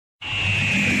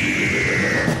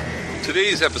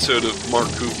Today's episode of Mark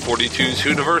 42's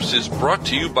Hooniverse is brought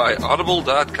to you by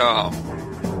Audible.com.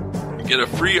 Get a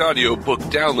free audiobook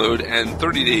download and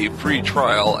 30-day free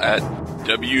trial at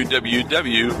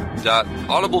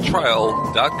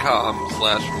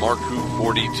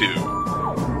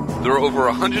www.audibletrial.com/Mark42. There are over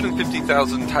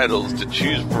 150,000 titles to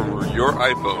choose from for your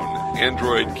iPhone,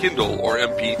 Android, Kindle, or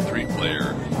MP3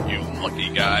 player. You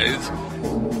lucky guys.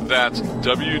 That's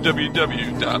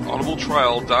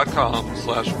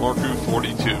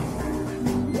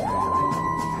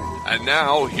www.audibletrial.com/Marku42. And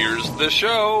now, here's the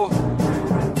show.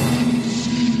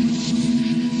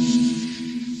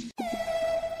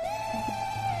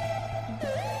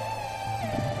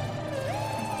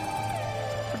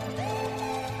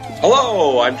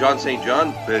 Hello, I'm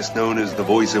jon-st-john, best known as the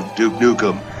voice of Duke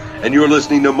Nukem, and you're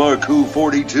listening to Mark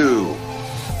 42.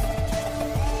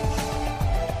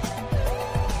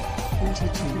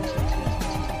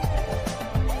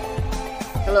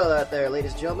 Hello out there,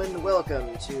 ladies and gentlemen.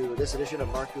 Welcome to this edition of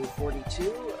Mark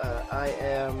 42. I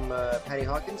am Patty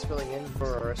Hawkins, filling in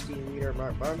for our esteemed leader,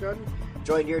 Mark-Baumgarten.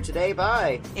 Joined here today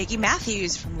by Iggy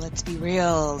Matthews from Let's Be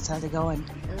Real. How's it going?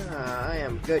 I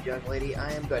am good, young lady.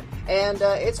 I am good. And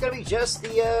it's going to be just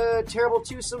the terrible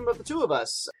twosome of the two of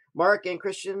us. Mark and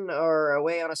Christian are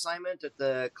away on assignment at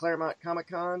the Claremont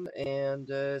Comic-Con, and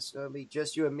it's going to be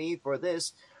just you and me for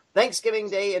this Thanksgiving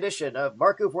Day edition of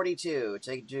Marku 42,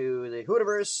 take to the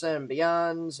Hooniverse and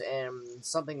beyond, and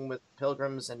something with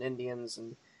pilgrims and Indians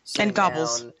and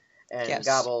gobbles. And yes.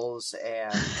 Gobbles,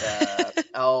 and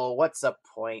oh, what's the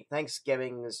point?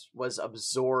 Thanksgiving was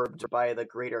absorbed by the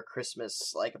greater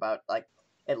Christmas, about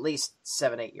at least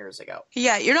 7-8 years ago.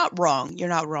 Yeah, you're not wrong. You're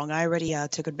not wrong. I already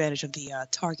took advantage of the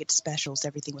Target specials.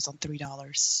 Everything was on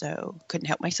 $3, so couldn't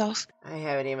help myself. I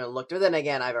haven't even looked. But then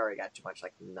again, I've already got too much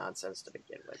nonsense to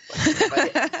begin with.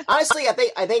 But honestly, I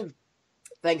think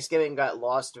Thanksgiving got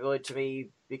lost really to me.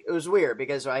 It was weird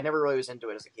because I never really was into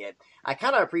it as a kid. I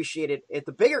kind of appreciated it.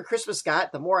 The bigger Christmas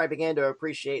got, the more I began to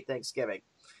appreciate Thanksgiving.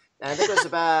 And I think it was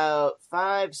about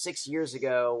 5-6 years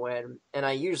ago and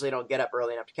I usually don't get up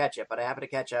early enough to catch it, but I happened to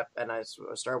catch up and I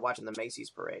started watching the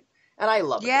Macy's parade. And I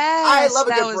love it. Yes, I love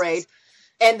a good parade.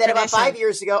 And then tradition. About 5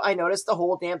 years ago, I noticed the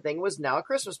whole damn thing was now a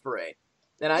Christmas parade.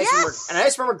 And I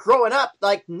just remember growing up,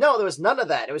 no, there was none of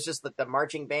that. It was just the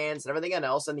marching bands and everything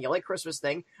else. And the only Christmas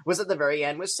thing was at the very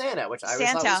end was Santa, which I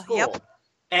always thought was cool. Yep.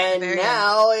 And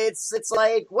now it's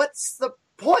like, what's the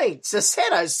point to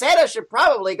Santa? Santa should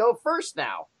probably go first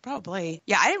now. Probably.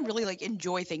 Yeah, I didn't really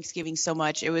enjoy Thanksgiving so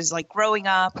much. It was growing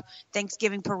up,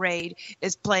 Thanksgiving parade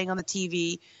is playing on the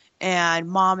TV, and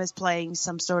mom is playing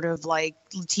some sort of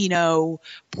Latino,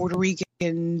 Puerto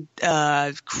Rican,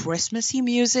 Christmassy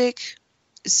music.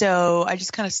 So I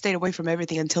just kind of stayed away from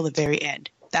everything until the very end.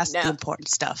 That's the important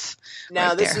stuff.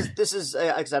 Now this is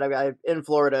like I said, I'm in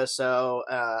Florida, so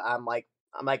I'm like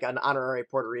an honorary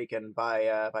Puerto Rican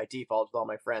by default with all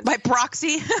my friends. By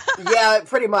proxy? Yeah,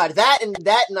 pretty much. That and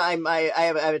I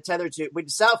have a tether to. With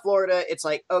South Florida, it's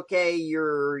like, okay,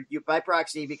 you by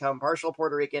proxy become partial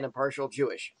Puerto Rican and partial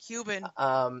Jewish. Cuban.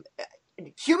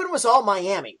 Cuban was all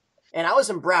Miami, and I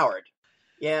was in Broward.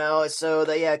 So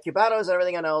Cubanos and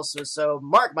everything else. So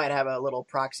Mark might have a little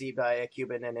proxy by a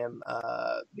Cuban in him,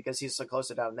 because he's so close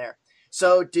to down there.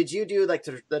 So did you do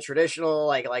the traditional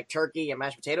like turkey and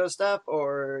mashed potato stuff,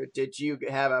 or did you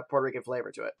have a Puerto Rican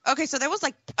flavor to it? Okay, so there was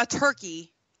a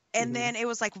turkey, and then it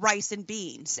was rice and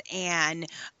beans, and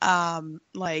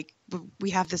we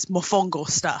have this mofongo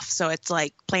stuff. So it's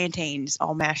plantains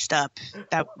all mashed up.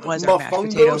 That was our mashed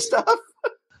potatoes. Stuff.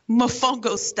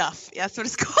 Mofongo stuff. Yeah, that's what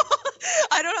it's called.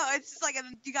 I don't know. It's just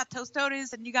you got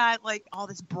tostones and you got all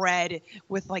this bread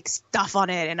with stuff on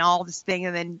it and all this thing,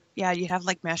 and then you have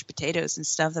mashed potatoes and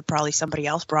stuff that probably somebody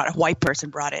else brought. A white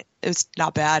person brought it. It was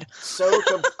not bad.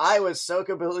 I was so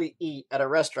completely eat at a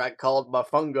restaurant called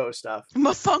mofongo stuff.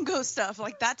 Mofongo stuff.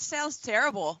 That sounds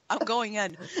terrible. I'm going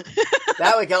in.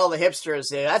 That would get all the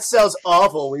hipsters here. That sounds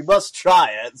awful. We must try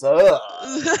it. So,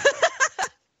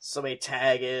 so many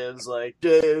tag-ins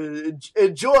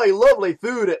enjoy lovely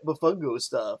food at mofongo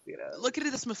stuff, Look at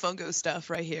this mofongo stuff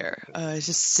right here. It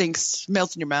just sinks,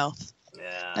 melts in your mouth.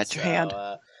 Yeah, that's your hand.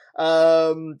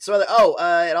 And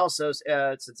also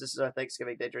since this is our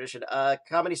Thanksgiving Day tradition,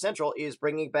 Comedy Central is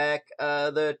bringing back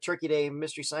the Turkey Day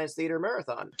Mystery Science Theater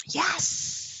Marathon.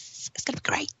 Yes, it's gonna be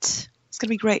great. going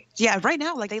to be great. Yeah, right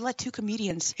now, like, they let 2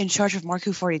 comedians in charge of Mark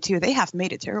Who 42. They have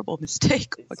made a terrible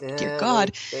mistake. Dear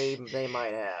God. They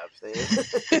might have.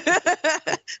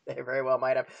 They very well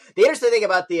might have. The interesting thing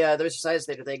about the Mr. Science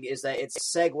Theater thing is that it's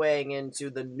segueing into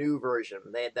the new version.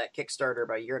 They had that Kickstarter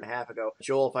about a year and a half ago.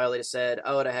 Joel finally just said,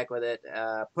 oh, to heck with it.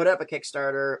 Put up a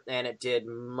Kickstarter, and it did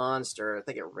monster. I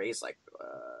think it raised like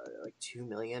 $2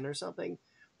 million or something.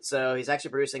 So he's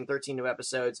actually producing 13 new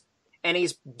episodes. And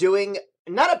he's doing,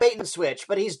 not a bait and switch,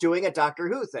 but he's doing a Doctor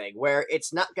Who thing, where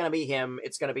it's not going to be him.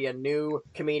 It's going to be a new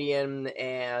comedian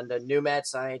and a new mad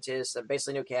scientist, a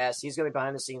basically new cast. He's going to be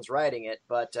behind the scenes writing it,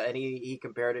 but and he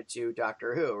compared it to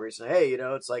Doctor Who, where he said, hey,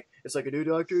 it's like a new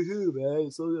Doctor Who,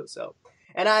 man. So.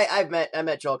 And I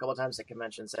met Joel a couple times at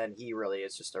conventions, and he really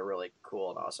is just a really cool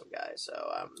and awesome guy. So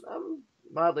I'm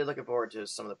mildly looking forward to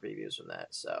some of the previews from that.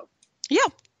 So yeah.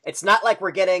 It's not like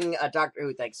we're getting a Doctor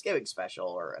Who Thanksgiving special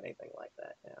or anything like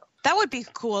that. That would be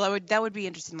cool. That would be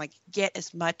interesting. Like, get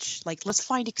as much, like, let's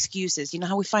find excuses. You know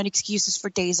how we find excuses for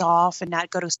days off and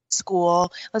not go to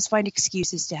school? Let's find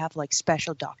excuses to have, like,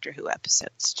 special Doctor Who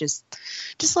episodes. Just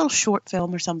a little short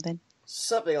film or something.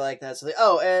 Something like that.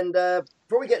 Oh, and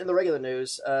before we get into the regular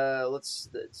news, let's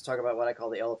talk about what I call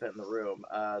the elephant in the room.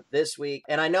 This week,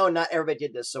 and I know not everybody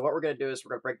did this, so what we're going to do is we're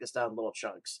going to break this down in little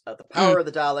chunks. The Power of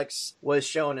the Daleks was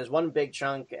shown as one big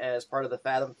chunk as part of the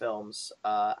Fathom films.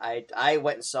 I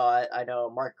went and saw it. I know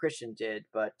Mark Christian did,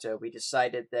 but we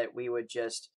decided that we would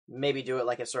just maybe do it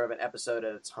like a sort of an episode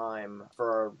at a time for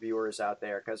our viewers out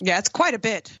there, because it's quite a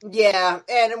bit. Yeah,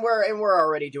 and we're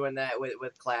already doing that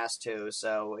with class too,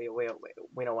 so we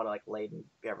don't want to like lay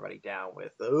everybody down with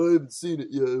I haven't seen it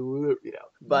yet, whatever,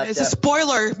 But it's a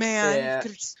spoiler, man. Yeah.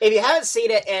 If you haven't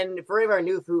seen it, and for any of our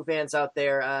new Who fans out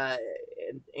there,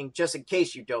 and just in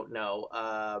case you don't know,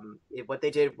 what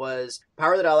they did was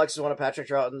Power of the Daleks is one of Patrick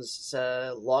Troughton's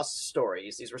lost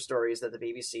stories. These were stories that the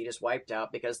BBC just wiped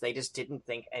out because they just didn't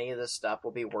think any of this stuff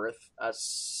will be worth a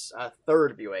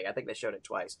third viewing. I think they showed it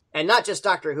twice. And not just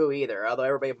Doctor Who either, although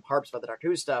everybody harps about the Doctor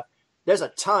Who stuff. There's a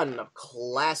ton of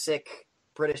classic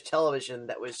British television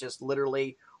that was just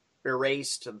literally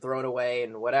erased and thrown away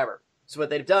and whatever. So what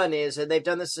they've done is, and they've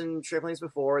done this in Triplings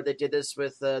before, they did this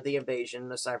with The Invasion,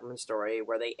 a Cyberman story,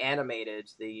 where they animated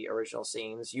the original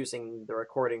scenes using the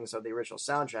recordings of the original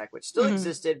soundtrack, which still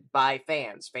existed by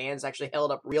fans. Fans actually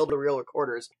held up reel-to-reel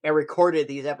recorders and recorded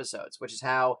these episodes, which is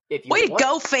how, if you Way to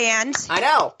go, fans! I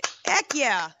know! Heck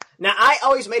yeah! Now, I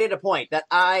always made it a point that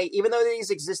even though these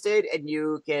existed and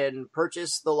you can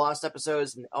purchase the lost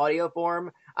episodes in audio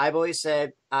form, I've always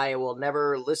said I will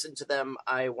never listen to them.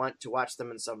 I want to watch them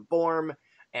in some form,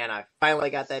 and I finally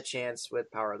got that chance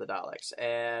with Power of the Daleks.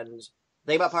 And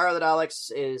the thing about Power of the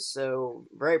Daleks is so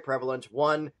very prevalent.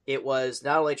 One, it was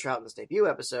not only Troughton's debut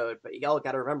episode, but you all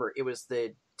got to remember, it was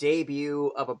the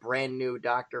debut of a brand new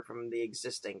Doctor from the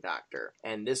existing Doctor.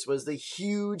 And this was the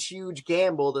huge, huge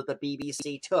gamble that the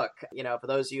BBC took. For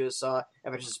those of you who saw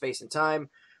Adventures in Space and Time,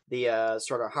 the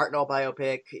sort of Hartnell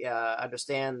biopic,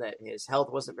 understand that his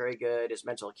health wasn't very good, his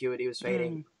mental acuity was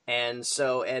fading. And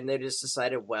they just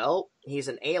decided, well, he's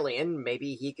an alien,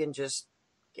 maybe he can just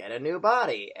get a new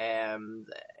body. And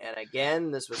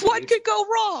again, this was what could go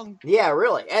wrong? Yeah,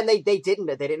 really. And they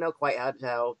didn't know quite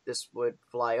how this would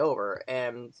fly over.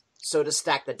 And so to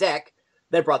stack the deck,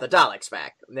 they brought the Daleks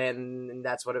back. And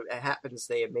that's what happens.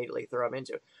 They immediately throw them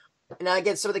into. Now,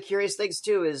 again, some of the curious things,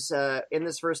 too, is in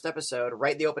this first episode,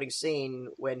 right in the opening scene,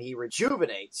 when he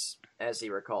rejuvenates, as he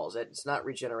recalls it, it's not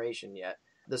regeneration yet.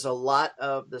 There's a lot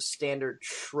of the standard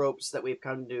tropes that we've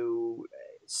come to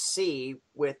see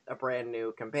with a brand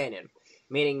new companion.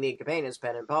 Meaning the companions,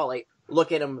 Penn and Polly,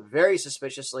 look at him very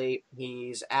suspiciously.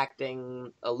 He's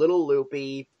acting a little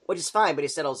loopy, which is fine, but he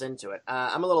settles into it.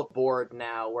 I'm a little bored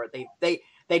now where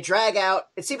they drag out.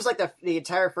 It seems like the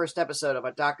entire first episode of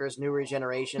a Doctor's new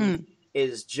regeneration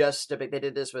is just they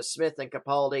did this with Smith and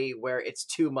Capaldi, where it's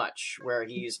too much, where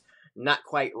he's not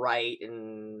quite right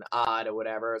and odd or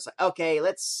whatever. It's like, okay,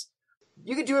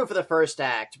 you could do it for the first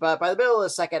act, but by the middle of the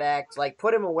second act, like,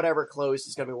 put him in whatever clothes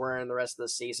he's going to be wearing the rest of the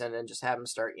season and just have him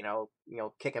start,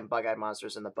 kicking bug-eyed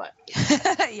monsters in the butt.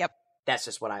 Yep. That's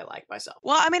just what I like myself.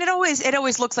 Well, I mean, it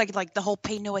always looks like the whole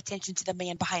pay no attention to the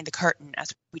man behind the curtain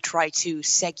as we try to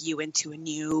seg you into a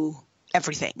new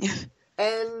everything.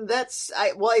 And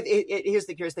here's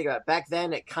the curious thing about it. Back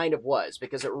then, it kind of was,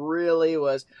 because it really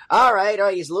was, all right,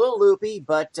 he's a little loopy,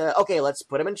 but okay, let's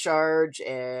put him in charge,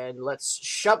 and let's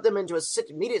shove them into a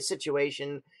immediate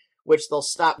situation which they'll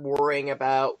stop worrying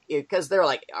about because they're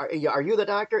like, are you the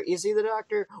doctor? Is he the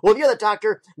doctor? Well, if you're the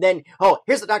doctor, then,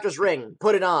 here's the doctor's ring.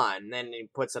 Put it on. And then he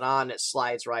puts it on. It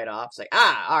slides right off. It's like,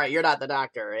 all right, you're not the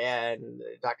doctor. And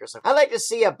the doctor's like, I'd like to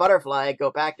see a butterfly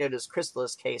go back to its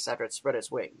chrysalis case after it spread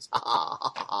its wings.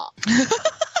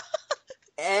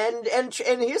 And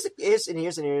here's an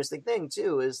interesting thing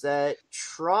too, is that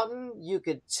Troughton, you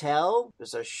could tell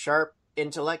there's a sharp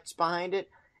intellect behind it,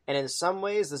 and in some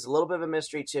ways there's a little bit of a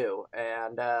mystery too.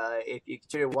 And if you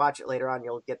continue to watch it later on,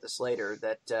 you'll get this later,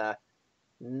 that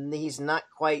he's not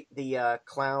quite the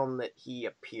clown that he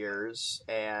appears,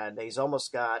 and he's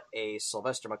almost got a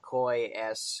Sylvester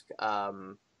McCoy-esque.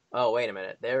 Oh, wait a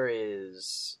minute. There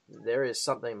is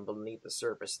something beneath the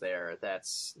surface there.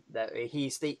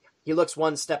 He looks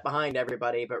one step behind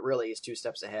everybody, but really he's 2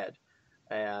 steps ahead.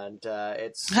 And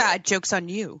it's joke's on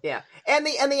you. Yeah, and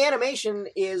the animation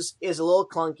is a little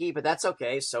clunky, but that's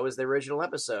okay. So is the original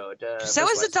episode. So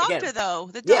is the Doctor, though.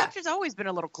 The Doctor's always been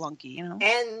a little clunky, you know.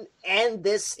 And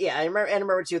this, I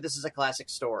remember too. This is a classic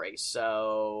story,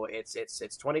 so it's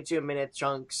 22-minute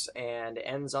chunks and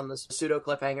ends on this pseudo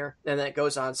cliffhanger, and then it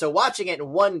goes on. So watching it in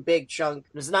one big chunk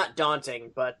is not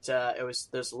daunting, but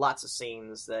there's lots of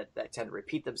scenes that tend to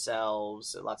repeat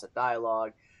themselves, lots of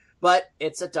dialogue. But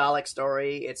it's a Dalek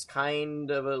story. It's kind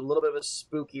of a little bit of a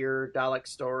spookier Dalek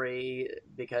story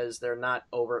because they're not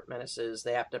overt menaces.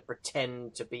 They have to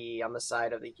pretend to be on the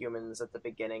side of the humans at the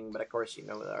beginning, but of course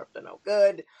they're up to no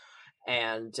good.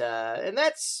 And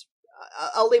that's...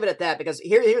 I'll leave it at that, because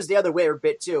here's the other weird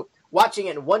bit too. Watching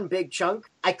it in one big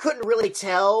chunk, I couldn't really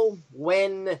tell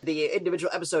when the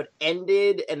individual episode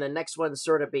ended and the next one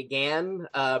sort of began,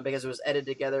 because it was edited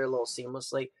together a little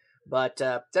seamlessly. But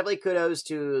definitely kudos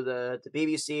to the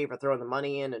BBC for throwing the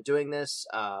money in and doing this.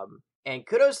 And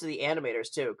kudos to the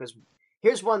animators, too, because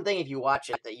here's one thing, if you watch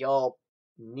it, that y'all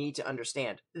need to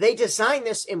understand. They designed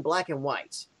this in black and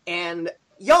white, and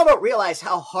y'all don't realize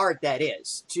how hard that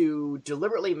is, to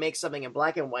deliberately make something in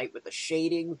black and white with the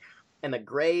shading and the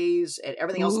grays and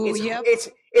everything else. Ooh, yep.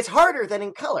 It's harder than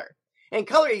in color. In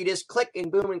color, you just click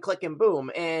and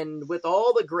boom. And with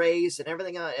all the grays and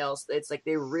everything else, it's like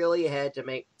they really had to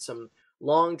make some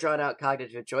long, drawn-out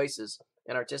cognitive choices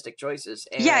and artistic choices.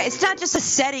 And yeah, it's not just a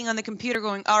setting on the computer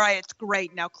going, all right, it's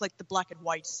great, now click the black and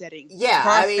white setting. Yeah,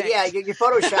 perfect. I mean, yeah, you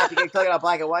Photoshop, you can click it on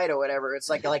black and white or whatever. It's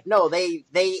like no, they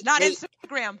not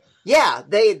Instagram. Yeah,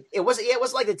 it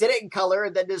wasn't like they did it in color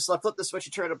and then just flip the switch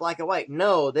and turn it to black and white.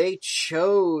 No, they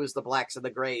chose the blacks and the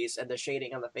grays and the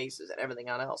shading on the faces and everything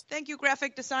else. Thank you,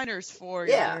 graphic designers, for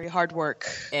your very hard work.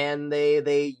 And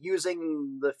they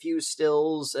using the few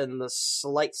stills and the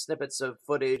slight snippets of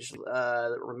footage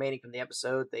remaining from the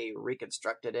episode, they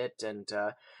reconstructed it,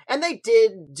 and they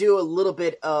did do a little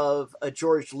bit of a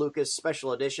George Lucas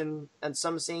special edition on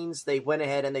some scenes. They went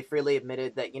ahead and they freely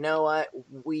admitted that, you know what,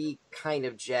 we kind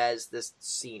of jazzed this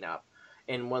scene up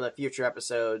in one of the future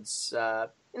episodes.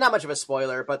 Not much of a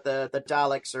spoiler, but the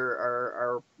Daleks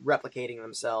are replicating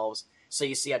themselves. So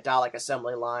you see a Dalek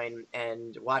assembly line,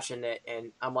 and watching it,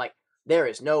 and I'm like, there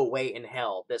is no way in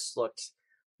hell this looked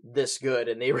this good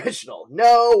in the original.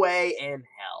 No way in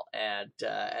hell. And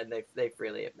they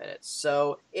freely admit it.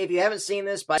 So if you haven't seen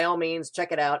this, by all means,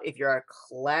 check it out. If you're a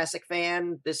classic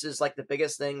fan, this is like the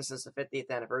biggest thing since the 50th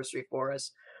anniversary for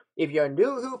us. If you're a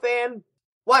new Who fan,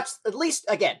 watch at least,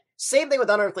 again, same thing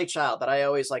with Unearthly Child that I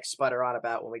always like sputter on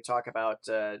about when we talk about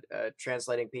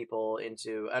translating people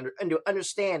into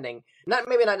understanding,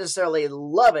 maybe not necessarily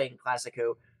loving classic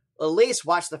Who. At least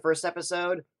watch the first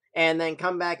episode and then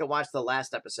come back and watch the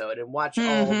last episode and watch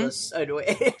all this,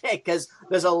 because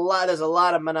there's a lot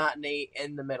of monotony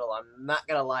in the middle. I'm not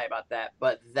gonna lie about that,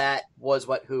 but that was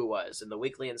what Who was in the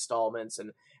weekly installments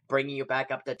and bringing you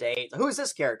back up to date. Who's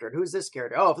this character? And who's this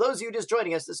character? Oh, for those of you just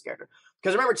joining us, this character.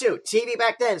 Because remember, too, TV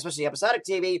back then, especially episodic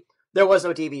TV, there was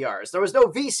no DVRs. There was no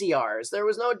VCRs. There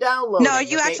was no downloading. No,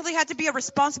 you actually had to be a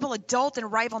responsible adult and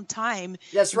arrive on time.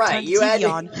 That's right. You had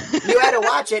to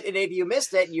watch it, and if you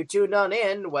missed it and you tuned on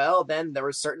in, well, then there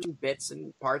were certain bits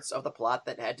and parts of the plot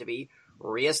that had to be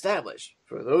reestablished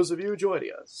for those of you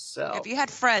joining us. So if you had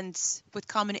friends with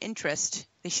common interest,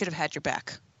 they should have had your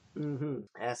back.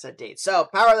 That's a date. So,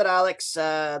 Power of the Daleks,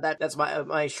 that's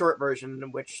my short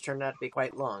version, which turned out to be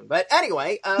quite long. But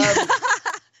anyway,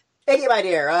 Iggy, my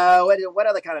dear, what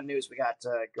other kind of news we got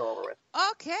to go over with?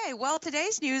 Okay, well,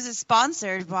 today's news is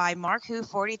sponsored by Mark Who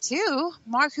 42.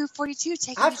 Mark Who 42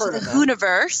 taking you to the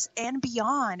Whoniverse and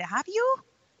beyond. Have you?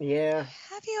 Yeah.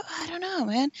 Have you? I don't know,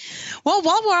 man. Well,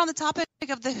 while we're on the topic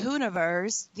of the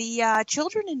Hooniverse, the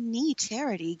Children in Need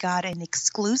charity got an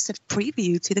exclusive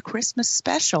preview to the Christmas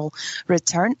special,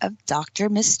 Return of Dr.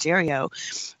 Mysterio,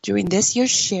 during this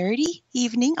year's charity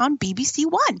evening on BBC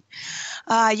One.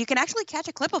 You can actually catch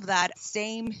a clip of that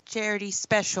same charity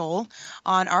special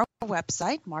on our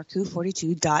website,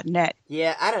 marku42.net.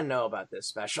 Yeah, I don't know about this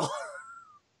special.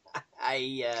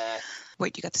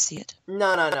 Wait, you got to see it? No.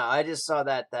 I just saw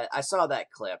that I saw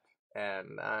that clip,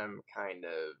 and I'm kind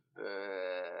of.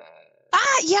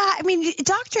 Yeah. I mean,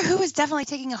 Doctor Who is definitely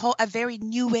taking a very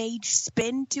new age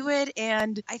spin to it,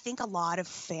 and I think a lot of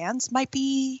fans might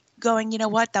be going, you know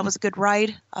what, that was a good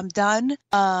ride. I'm done.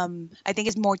 I think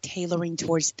it's more tailoring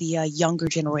towards the younger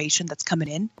generation that's coming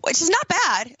in, which is not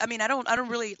bad. I mean, I don't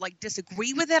really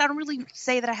disagree with it. I don't really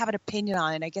say that I have an opinion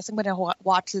on it. I guess I'm going to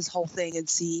watch this whole thing and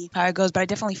see how it goes. But I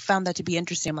definitely found that to be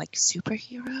interesting. I'm like,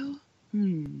 superhero?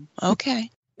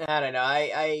 Okay. I don't know.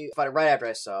 I right after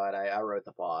I saw it, I wrote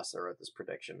the boss. I wrote this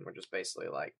prediction, which is basically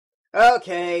like,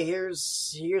 okay,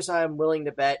 here's how I'm willing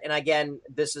to bet. And again,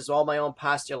 this is all my own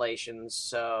postulations,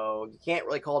 so you can't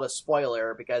really call it a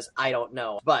spoiler because I don't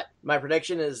know. But my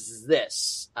prediction is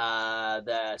this.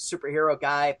 The superhero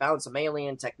guy found some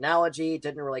alien technology,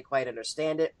 didn't really quite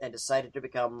understand it, and decided to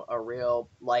become a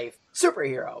real-life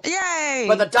superhero. Yay!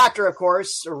 But the Doctor, of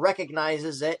course,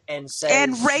 recognizes it and says...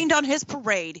 And rained on his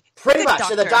parade. Pretty much.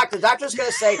 So the Doctor's going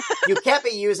to say, you can't be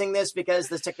using this because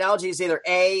this technology is either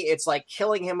A, it's like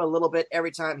killing him a little bit every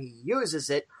time he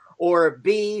uses it, or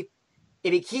B,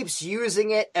 if he keeps using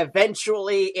it,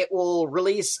 eventually it will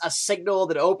release a signal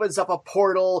that opens up a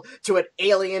portal to an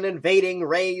alien invading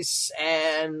race,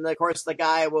 and of course the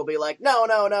guy will be like, no,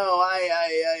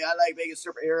 I like being a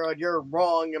superhero, and you're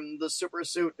wrong, and the super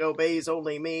suit obeys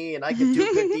only me, and I can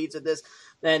do good deeds of this.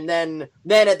 And then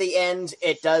at the end,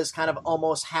 it does kind of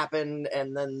almost happen,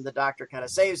 and then the Doctor kind of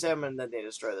saves him, and then they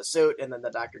destroy the suit, and then the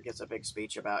Doctor gives a big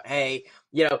speech about, hey,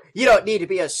 you don't need to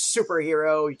be a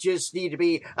superhero, you just need to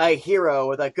be a hero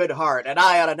with a good heart, and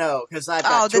I ought to know, because I've got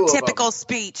two of them. Oh, the typical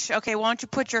speech. Okay, why don't you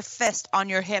put your fist on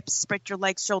your hips, spread your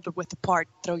legs shoulder-width apart,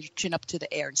 throw your chin up to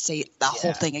the air, and say the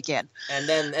whole thing again. And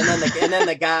then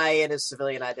the guy in his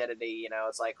civilian identity,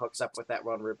 it's like hooks up with that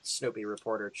one Snoopy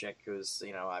reporter chick who's,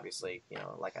 obviously,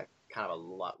 like a kind of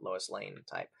a Lois Lane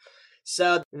type.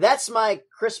 So that's my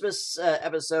Christmas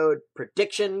episode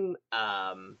prediction.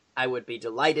 I would be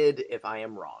delighted if I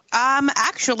am wrong.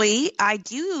 Actually, I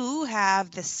do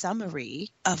have the summary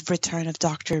of Return of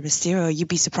Dr. Mysterio. You'd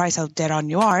be surprised how dead on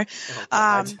you are.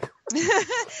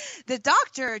 The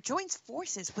Doctor joins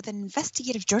forces with an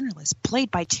investigative journalist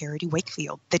played by Charity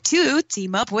Wakefield. The two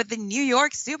team up with the New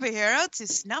York superhero to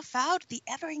snuff out the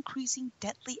ever-increasing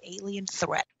deadly alien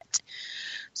threat.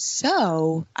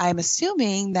 So I'm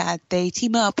assuming that they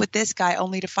team up with this guy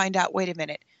only to find out, wait a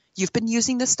minute, you've been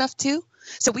using this stuff too?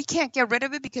 So we can't get rid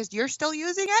of it because you're still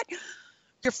using it?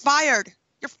 You're fired.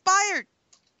 You're fired.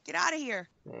 Get out of here.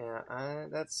 Yeah,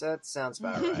 that sounds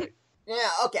about right. Yeah,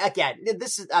 okay, again,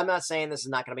 I'm not saying this is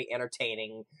not going to be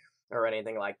entertaining or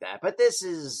anything like that, but this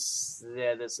is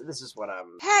what I'm...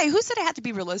 Hey, who said it had to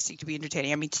be realistic to be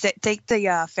entertaining? I mean, take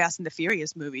the Fast and the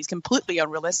Furious movies, completely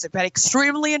unrealistic, but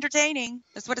extremely entertaining.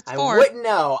 That's what it's for. I wouldn't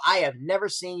know. I have never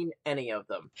seen any of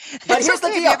them. But here's the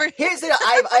deal. Here's the deal.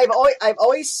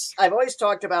 I've always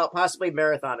talked about possibly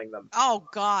marathoning them. Oh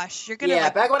gosh, you're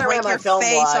gonna back when I ran my film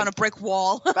face blog on a brick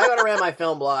wall. Back when I ran my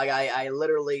film blog, I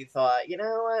literally thought, you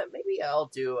know what, maybe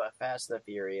I'll do a Fast and the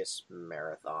Furious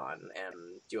marathon and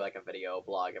do like a video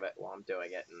blog of it while I'm doing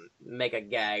it and make a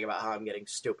gag about how I'm getting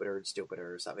stupider and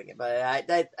stupider or something. But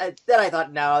then I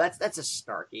thought, no, that's a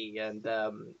snarky. And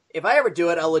if I ever do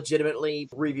it, I'll legitimately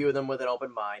review them with an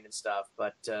open mind and stuff.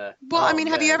 But I mean,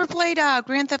 have you ever played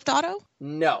Grand Theft Auto?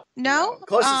 No.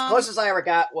 Closest I ever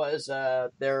got was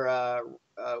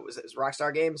was it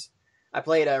Rockstar Games. I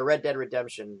played Red Dead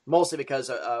Redemption, mostly because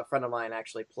a friend of mine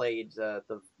actually played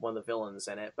one of the villains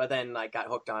in it, but then I got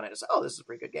hooked on it and said, oh, this is a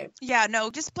pretty good game. Yeah, no,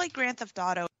 just play Grand Theft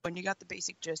Auto when you got the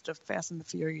basic gist of Fast and the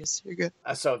Furious. You're good.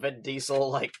 So Vin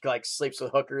Diesel like sleeps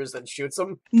with hookers and shoots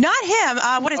them? Not him.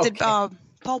 What is it?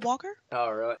 Paul Walker? Oh,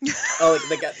 really? Oh,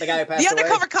 the guy who passed The away?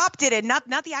 undercover cop did it, not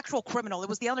the actual criminal. It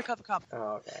was the undercover cop.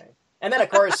 Oh, okay. And then of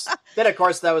course,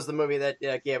 that was the movie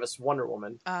that gave us Wonder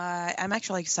Woman. I'm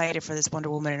actually excited for this Wonder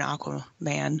Woman and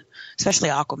Aquaman, especially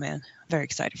Aquaman. I'm very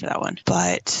excited for that one.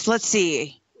 But let's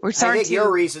see. I think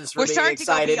your reasons for being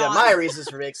excited and my reasons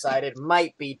for being excited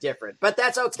might be different, but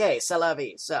that's okay. C'est la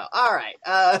vie. So, all right.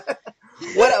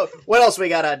 What else we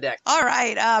got on deck? All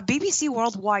right. BBC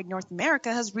Worldwide North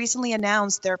America has recently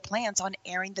announced their plans on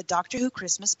airing the Doctor Who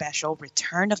Christmas special,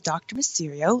 Return of Dr.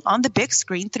 Mysterio, on the big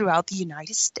screen throughout the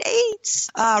United States.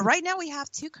 Right now we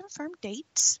have 2 confirmed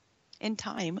dates in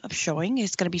time of showing.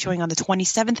 It's going to be showing on the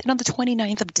 27th and on the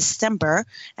 29th of December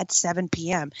at 7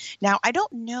 p.m. Now, I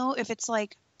don't know if it's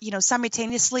like,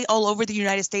 simultaneously all over the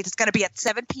United States. It's going to be at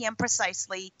 7 p.m.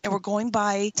 precisely, and we're going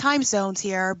by time zones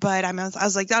here. But I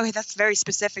was like, okay, that's very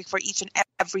specific for each and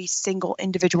every single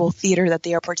individual theater that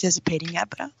they are participating at.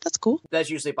 But that's cool.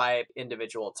 That's usually by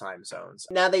individual time zones.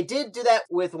 Now, they did do that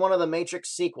with one of the Matrix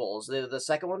sequels, the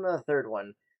second one and the third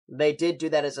one. They did do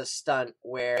that as a stunt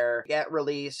where it got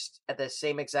released at the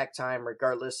same exact time,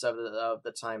 regardless of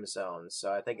the time zone.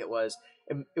 So I think it was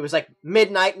like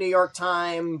midnight New York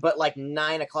time, but like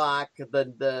 9 o'clock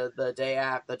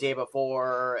the day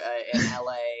before in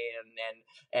LA,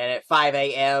 and at 5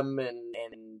 a.m.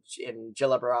 in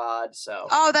Gillibrod. So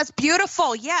that's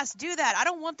beautiful. Yes, do that. I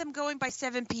don't want them going by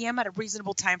 7 p.m. at a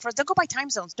reasonable time for us. Don't go by time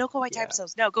zones. Don't go by time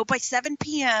zones. No, go by 7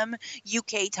 p.m.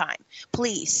 UK time,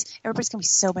 please. Everybody's gonna be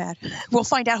so mad. We'll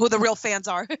find out who the real fans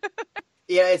are.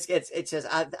 Yeah, it's just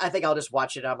I think I'll just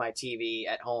watch it on my TV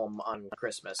at home on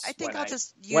Christmas. I think I'll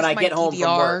just use when I my get home DVR.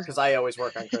 from work, because I always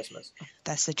work on Christmas.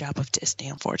 That's the job of Disney,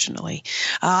 unfortunately.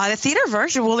 The theater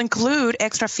version will include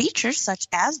extra features such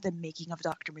as the making of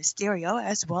Dr. Mysterio,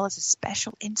 as well as a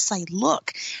special inside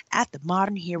look at the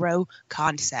modern hero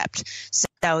concept.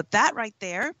 So that right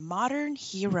there, modern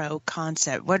hero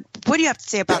concept. What do you have to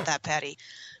say about that, Patty?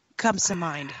 Comes to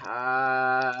mind.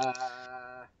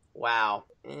 Wow.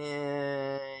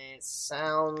 It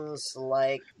sounds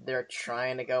like they're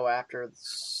trying to go after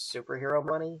superhero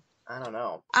money. I don't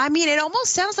know. I mean, it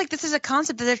almost sounds like this is a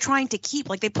concept that they're trying to keep.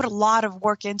 Like, they put a lot of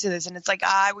work into this, and it's like,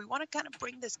 we want to kind of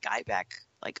bring this guy back,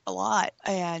 like, a lot,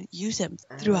 and use him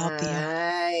throughout the...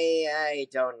 I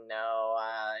don't know.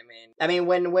 I mean,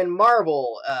 when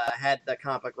Marvel had the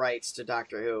comic rights to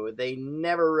Doctor Who, they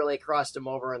never really crossed him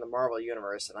over in the Marvel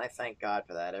universe, and I thank God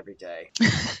for that every day.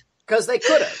 Because they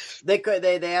could have.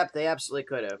 They absolutely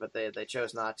could have, but they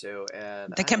chose not to.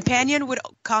 And the companion would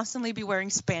constantly be wearing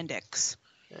spandex.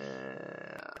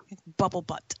 Bubble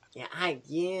butt. Yeah. I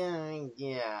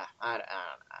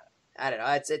don't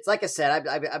know. It's like I said,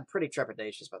 I'm pretty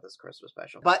trepidatious about this Christmas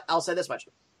special. But I'll say this much: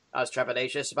 I was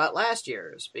trepidatious about last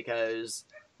year's, because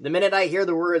the minute I hear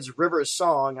the words "River's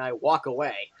Song," I walk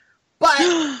away. But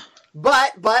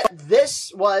but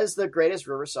this was the greatest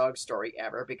River Song story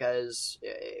ever, because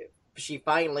she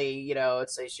finally,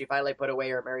 she finally put away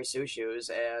her Mary Sue shoes,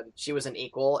 and she was an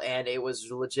equal, and it was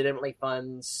legitimately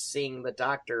fun seeing the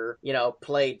Doctor,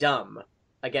 play dumb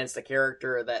against the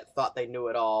character that thought they knew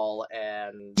it all,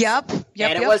 and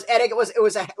it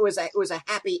was a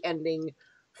happy ending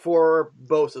for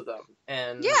both of them.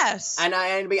 And yes, and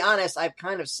to be honest, I've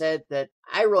kind of said that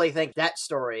I really think that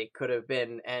story could have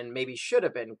been, and maybe should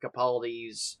have been,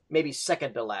 Capaldi's maybe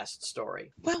second to last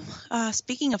story. Well,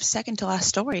 speaking of second to last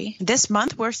story, this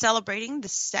month we're celebrating the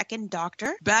second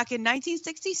Doctor. Back in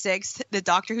 1966, the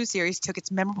Doctor Who series took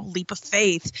its memorable leap of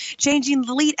faith, changing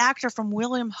the lead actor from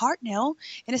William Hartnell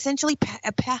and essentially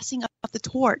passing up the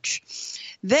torch.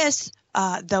 This,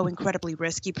 though incredibly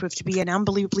risky, proved to be an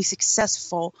unbelievably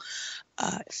successful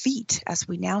feat, as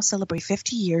we now celebrate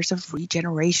 50 years of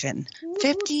regeneration.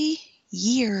 50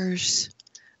 years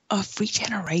of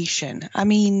regeneration. I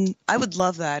mean, I would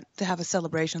love that, to have a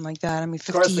celebration like that. I mean,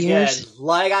 50 years. Again,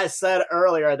 like I said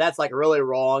earlier, that's like really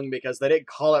wrong, because they didn't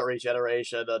call it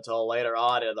regeneration until later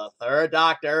on in the third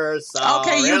Doctor. So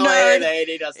okay, really, you nerd. They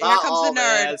need to stop all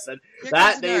this, and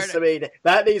that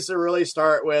needs to really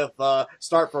start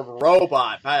from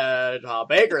Robot,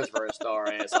 Baker's first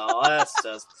story. So let's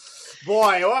just.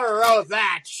 Boy, whoever wrote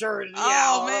that sure.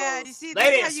 Man, you see,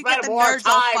 they need to spend more time.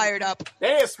 All fired up.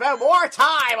 They need to spend more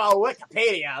time on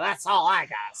Wikipedia. That's all I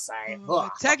gotta say.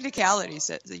 Technicality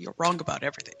says that you're wrong about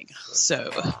everything.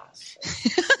 So,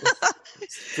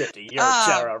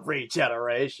 50-year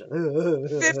regeneration.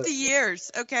 50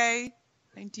 years, okay.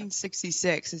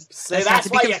 1966. See, that's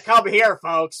why you come here,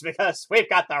 folks, because we've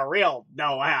got the real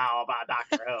know-how about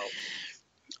Doctor Who.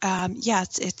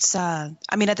 It's I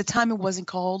mean, at the time it wasn't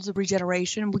called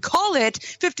regeneration. We call it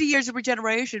 50 years of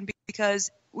regeneration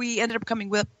because we ended up coming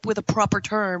with a proper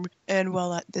term, and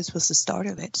this was the start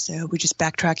of it. So we just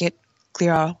backtrack it,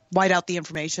 white out the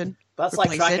information. That's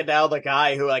like tracking down the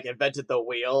guy who invented the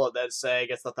wheel and then saying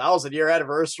it's the 1,000-year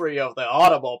anniversary of the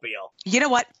automobile. You know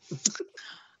what?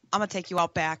 I'm gonna take you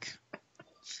out back.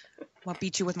 I'm gonna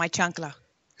beat you with my chancla.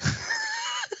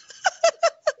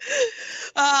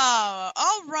 Oh,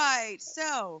 all right.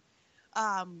 So,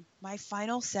 my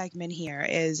final segment here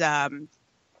is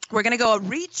we're going to go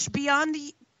reach beyond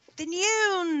the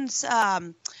news.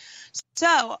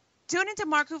 So tune into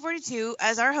Mark 42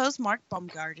 as our host,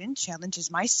 Mark-Baumgarten, challenges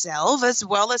myself as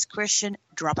well as Christian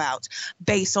Dropout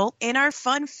Basil in our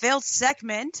fun-filled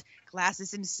segment,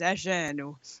 Classes in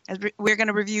Session. As we're going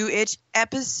to review each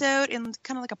episode in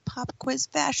kind of like a pop quiz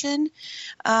fashion.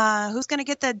 Who's going to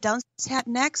get the dunce hat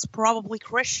next? Probably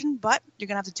Christian, but you're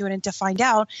going to have to tune in to find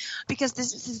out because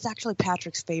this is actually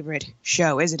Patrick's favorite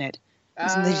show, isn't it?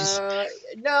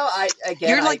 No,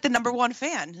 You're like the number one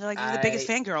fan. You're the biggest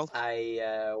fangirl.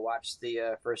 I watched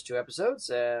the first 2 episodes,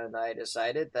 and I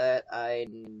decided that I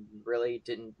really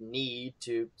didn't need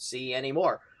to see any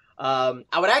more. I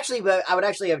would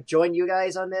actually have joined you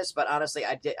guys on this, but honestly,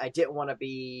 I didn't want to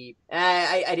be.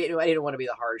 I didn't want to be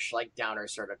the harsh, like, downer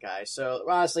sort of guy. So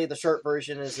honestly, the short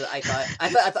version is that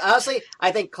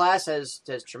I think Class has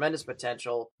tremendous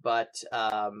potential, but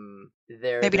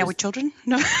maybe not with children.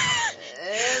 No.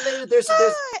 There's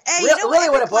hey, really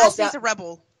what it boils down. He's a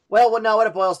rebel. Well, no, what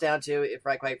it boils down to,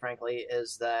 quite frankly,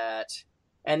 is that,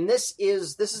 and this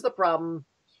is the problem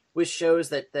with shows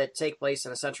that take place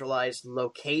in a centralized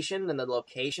location, and the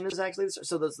location is actually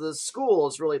so the school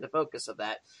is really the focus of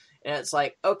that, and it's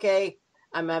like, okay,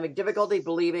 I'm having difficulty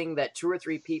believing that 2 or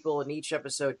 3 people in each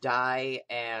episode die,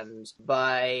 and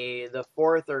by the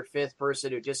 4th or 5th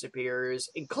person who disappears,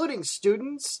 including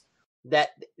students, that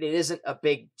it isn't a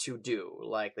big to-do,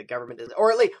 like the government doesn't,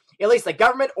 or at least the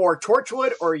government or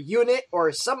Torchwood or Unit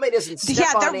or somebody doesn't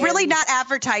step on they're really not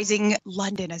advertising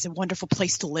London as a wonderful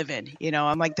place to live in. You know,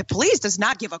 I'm like, the police does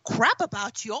not give a crap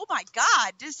about you. Oh my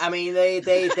God. I mean, they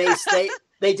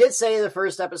did say in the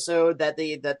first episode that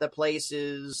the place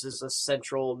is a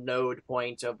central node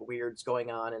point of weirds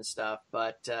going on and stuff,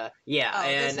 but how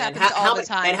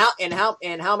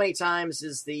many times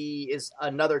is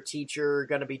another teacher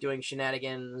going to be doing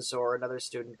shenanigans, or another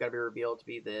student going to be revealed to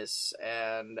be this,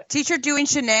 and teacher doing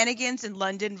shenanigans in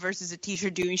London versus a teacher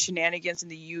doing shenanigans in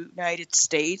the United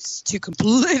States, 2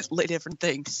 completely different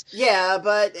things. Yeah,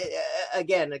 but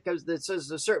again, because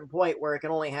there's a certain point where it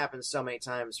can only happen so many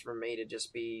times for me to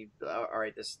just be all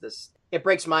right. This it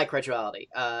breaks my credulity,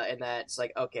 and that's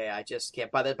like, okay, I just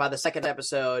can't. By the second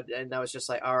episode, and I was just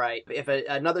like, all right, if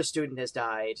another student has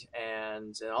died,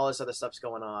 and all this other stuff's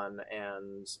going on,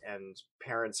 and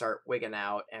parents aren't wigging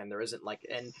out, and there isn't like,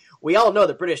 and we all know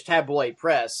the British tabloid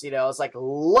press, it's like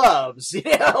loves,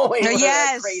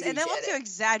 yes, crazy and they love to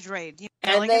exaggerate,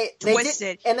 and they twist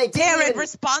it. And they parent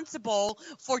responsible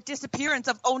for disappearance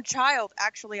of own child.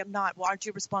 Actually, I'm not. Well, aren't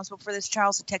you responsible for this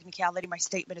child? So technicality, my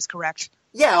statement is correct.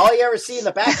 Yeah, all you ever see in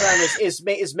the background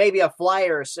is maybe a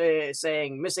flyer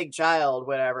saying missing child,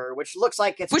 whatever, which looks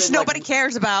like which nobody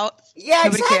cares about. Yeah,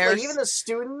 nobody exactly. Cares. Even the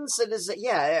students,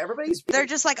 everybody's. They're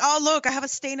just like, oh look, I have a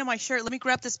stain on my shirt. Let me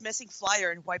grab this missing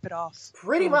flyer and wipe it off.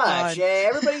 Pretty much. God. Yeah,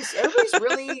 everybody's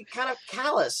really kind of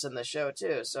callous in the show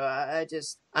too. So I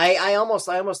almost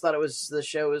thought the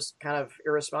show was kind of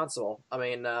irresponsible. I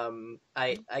mean,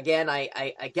 I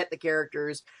get the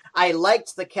characters. I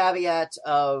liked the caveat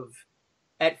of,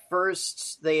 at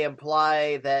first, they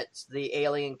imply that the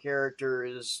alien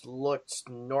characters looked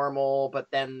normal,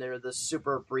 but then they're the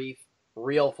super brief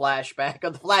real flashback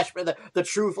of the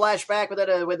true flashback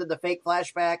within the fake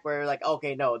flashback, where like,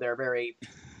 okay, no, they're very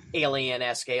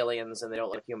alien-esque aliens and they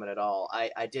don't look human at all.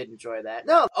 I did enjoy that.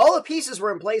 No, all the pieces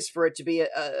were in place for it to be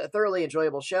a thoroughly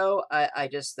enjoyable show. I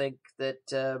just think that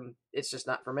it's just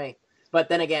not for me. But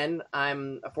then again,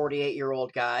 I'm a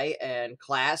 48-year-old guy, and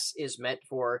Class is meant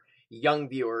for young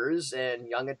viewers and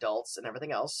young adults and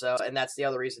everything else. So, and that's the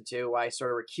other reason too why I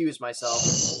sort of recuse myself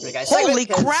from the guy's Holy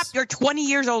crap, you're 20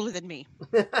 years older than me.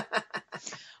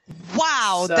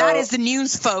 Wow, so, that is the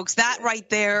news, folks. That right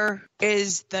there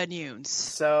is the news.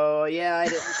 So yeah, I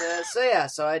didn't.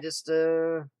 So I just.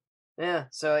 Yeah,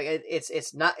 so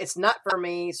it's not for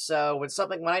me. So when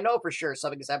I know for sure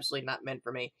something is absolutely not meant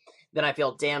for me, then I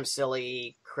feel damn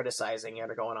silly criticizing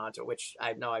it or going on to it, which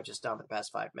I know I've just done for the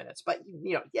past 5 minutes. But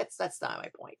yes, that's not my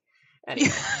point.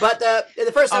 Anyway, but in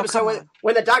the first episode,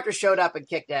 when the doctor showed up and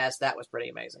kicked ass, that was pretty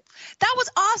amazing. That was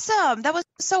awesome. That was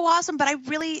so awesome. But I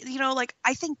really,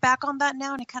 I think back on that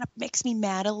now, and it kind of makes me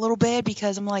mad a little bit,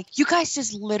 because I'm like, you guys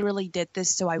just literally did this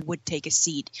so I would take a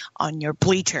seat on your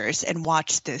bleachers and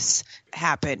watch this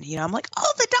happen. I'm like,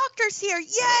 oh, the doctor's here.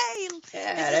 Yay.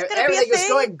 Yeah, everything was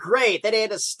going great. Then they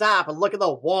had to stop and look at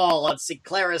the wall and see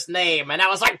Clara's name. And I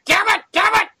was like, damn it.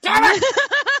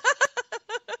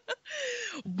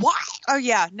 Why? Oh,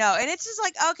 yeah, no. And it's just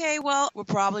like, okay, well, we're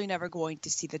probably never going to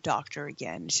see the Doctor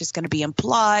again. It's just going to be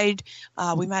implied.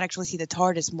 We might actually see the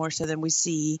TARDIS more so than we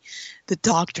see the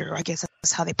Doctor. I guess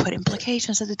that's how they put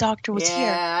implications that the Doctor was here.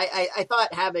 Yeah, I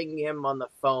thought having him on the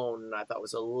phone, I thought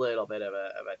was a little bit of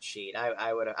a cheat.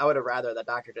 I would have rather the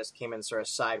Doctor just came in sort of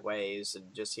sideways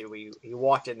and just he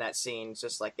walked in that scene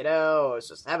just like, let's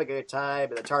just have a good time.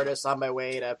 And the TARDIS on my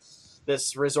way to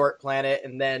this resort planet,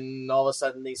 and then all of a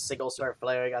sudden these signals start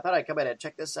flaring. I thought I'd come in and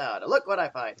check this out. And look what I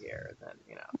find here. And then,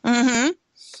 Mm-hmm.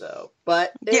 So,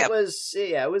 but it was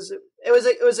a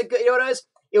good, you know what it was?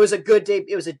 It was a good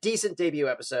it was a decent debut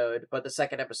episode, but the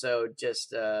second episode just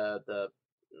the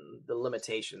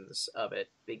limitations of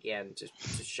it began to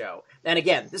show. And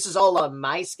again, this is all on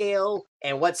my scale,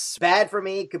 and what's bad for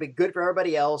me could be good for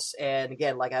everybody else. And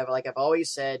again, like I've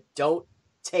always said, don't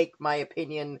take my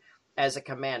opinion as a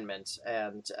commandment,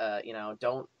 and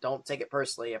don't take it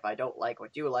personally if I don't like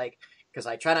what you like, because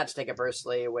I try not to take it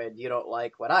personally when you don't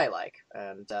like what I like,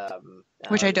 and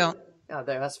which I don't. Oh,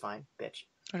 that's fine, bitch.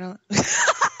 I don't.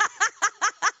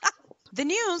 The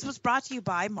news was brought to you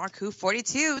by Mark Who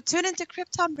 42. Tune into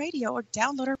Krypton Radio or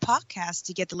download our podcast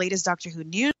to get the latest Doctor Who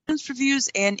news, reviews,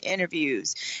 and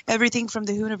interviews. Everything from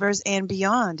the Whoniverse and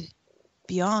beyond.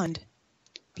 Beyond.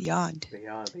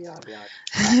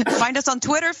 Find us on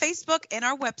Twitter, Facebook, and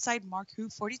our website,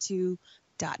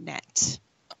 markwho42.net.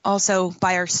 Also,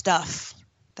 buy our stuff.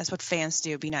 That's what fans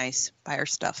do. Be nice. Buy our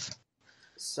stuff.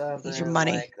 Something Need your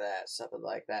money. Something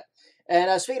like that.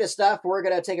 And speaking of stuff, we're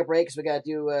going to take a break because we got to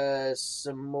do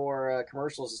some more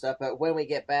commercials and stuff. But when we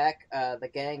get back, the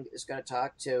gang is going to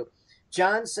talk to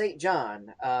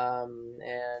jon-st-john,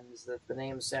 and the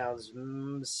name sounds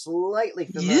slightly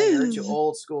familiar to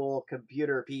old school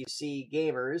computer PC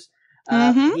gamers.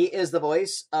 He is the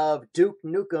voice of Duke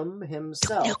Nukem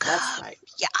himself. That's right.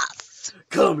 Yes.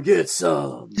 Come get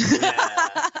some.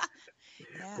 Yeah.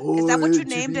 Is that what you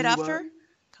named it after?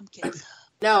 Come get some.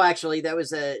 No, actually, that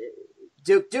was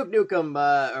Duke Nukem,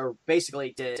 or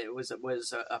basically was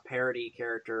a parody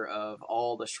character of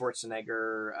all the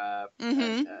Schwarzenegger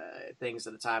things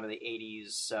at the time of the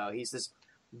 80s. So he's this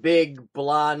big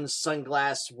blonde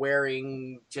sunglass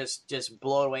wearing just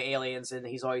blow away aliens, and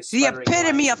he's always the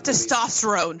epitome of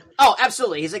testosterone. Oh,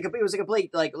 absolutely. He was a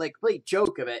complete complete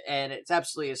joke of it, and it's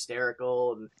absolutely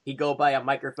hysterical. And he'd go by a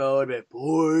microphone and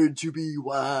born to be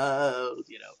wild,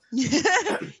 You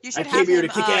should I came here to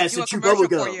kick ass and chew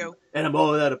bubblegum, and I'm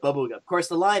all out of bubblegum. Of course,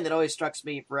 the line that always struck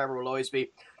me forever will always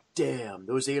be, "Damn,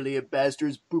 those alien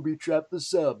bastards booby-trapped the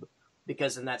sub."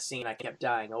 Because in that scene, I kept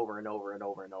dying over and over and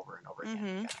over and over and over again.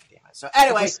 Mm-hmm. God damn it. So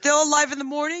anyway, if we're still alive in the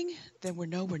morning, then we're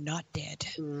not dead.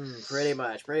 Pretty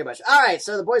much. All right,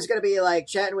 so the boys are going to be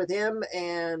chatting with him,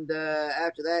 and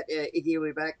after that, Iggy will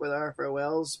be back with our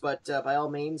farewells. But by all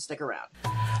means, stick around.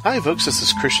 Hi, folks. This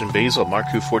is Christian Basil, Mark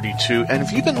Who 42, and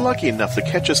if you've been lucky enough to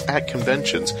catch us at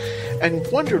conventions and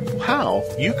wondered how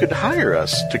you could hire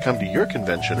us to come to your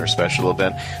convention or special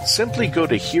event, simply go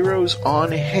to Heroes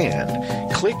on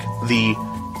Hand, click the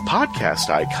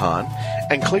podcast icon,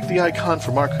 and click the icon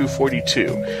for Mark Who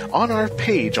 42. On our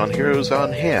page on Heroes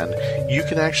on Hand, you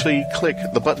can actually click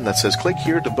the button that says click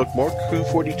here to book Mark Who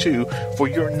 42 for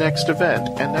your next event,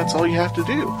 and that's all you have to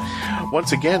do.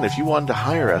 Once again, if you wanted to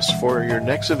hire us for your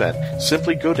next event,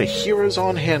 simply go to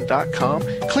heroesonhand.com,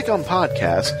 click on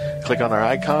podcast, click on our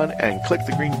icon, and click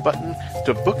the green button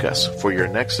to book us for your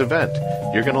next event.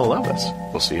 You're going to love us.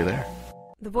 We'll see you there.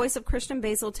 The voice of Christian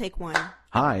Basil, take one.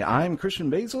 Hi, I'm Christian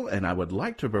Basil, and I would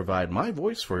like to provide my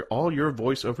voice for all your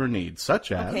voiceover needs,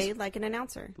 such as... Okay, like an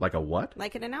announcer. Like a what?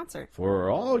 Like an announcer.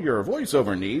 For all your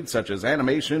voiceover needs, such as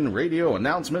animation, radio,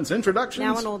 announcements, introductions...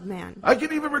 Now an old man. I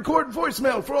can even record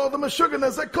voicemail for all the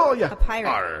Meshuggahs that call you. A pirate.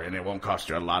 Arr, and it won't cost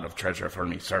you a lot of treasure for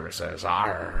me services.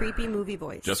 Arr. Creepy movie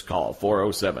voice. Just call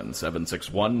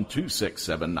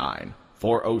 407-761-2679.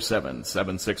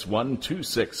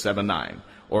 407-761-2679.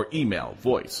 Or email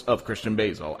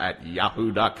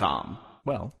voiceofchristianbasil@yahoo.com.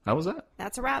 Well, how was that?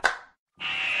 That's a wrap.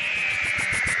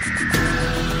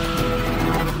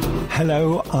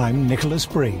 Hello, I'm Nicholas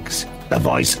Briggs, the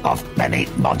voice of many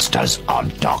monsters on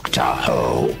Doctor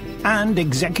Who, and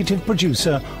executive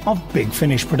producer of Big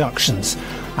Finish Productions.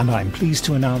 And I'm pleased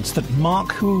to announce that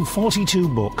Mark Who 42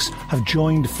 Books have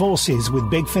joined forces with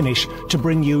Big Finish to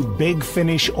bring you Big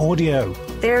Finish Audio.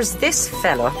 There's this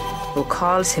fella who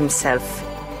calls himself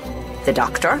the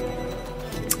Doctor,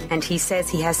 and he says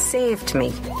he has saved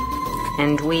me,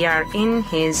 and we are in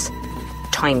his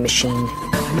time machine.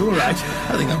 You all right?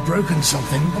 I think I've broken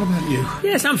something. What about you?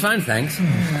 Yes, I'm fine, thanks.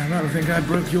 I rather think I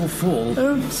broke your fall.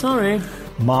 Oh, sorry.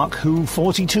 Mark Who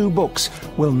 42 Books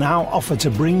will now offer to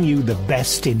bring you the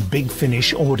best in Big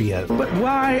Finish audio. But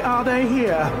why are they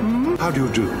here? How do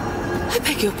you do? I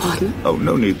beg your pardon? Oh,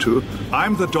 no need to.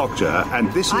 I'm the Doctor,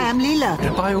 and this is... I am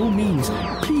Leela. By all means,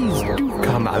 please do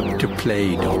come out to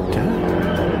play, Doctor.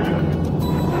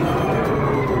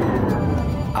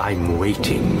 I'm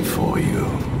waiting for you.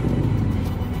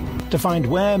 To find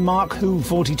where Mark Who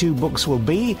 42 Books will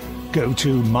be, go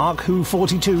to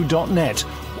markwho42.net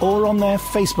or on their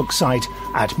Facebook site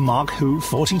at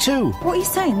markwho42. What are you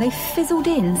saying? They fizzled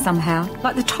in somehow,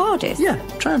 like the TARDIS? Yeah,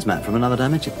 transmat from another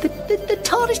dimension. The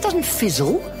TARDIS doesn't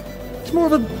fizzle. It's more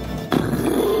of a...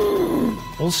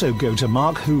 Also go to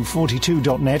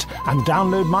markwho42.net and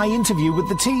download my interview with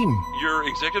the team. You're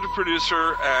executive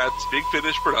producer at Big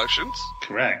Finish Productions.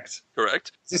 Correct.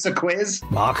 Correct. Is this a quiz?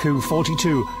 Mark Who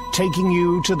 42, taking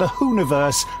you to the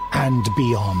Whoniverse and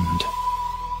beyond.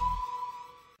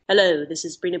 Hello, this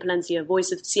is Brina Palencia,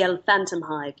 voice of Ciel Phantom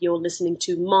Hive. You're listening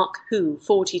to Mark Who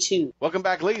 42. Welcome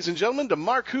back, ladies and gentlemen, to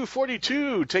Mark Who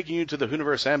 42, taking you to the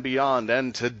Whoniverse and beyond.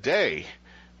 And today,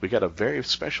 we got a very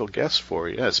special guest for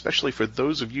you, especially for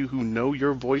those of you who know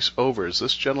your voiceovers.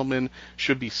 This gentleman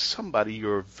should be somebody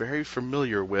you're very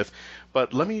familiar with.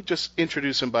 But let me just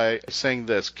introduce him by saying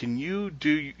this. Can you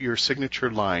do your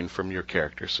signature line from your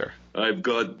character, sir? I've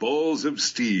got balls of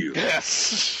steel.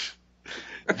 Yes!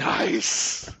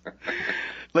 Nice!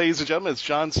 Ladies and gentlemen, it's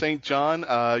jon-st-john.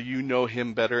 You know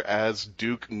him better as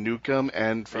Duke Nukem,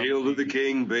 and from Hail to the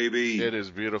King, baby! It is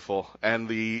beautiful, and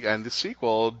the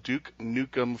sequel, Duke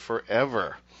Nukem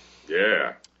Forever.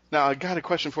 Yeah. Now, I got a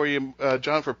question for you,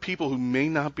 John. For people who may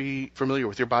not be familiar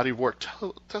with your body of work,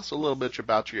 tell us a little bit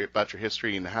about your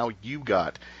history and how you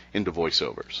got into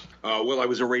voiceovers. Well, I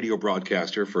was a radio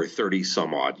broadcaster for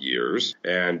 30-some-odd years,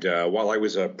 and while I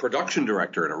was a production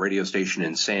director at a radio station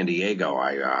in San Diego,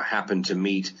 I happened to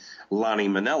meet Lonnie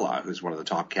Manella, who's one of the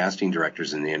top casting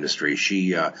directors in the industry.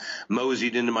 She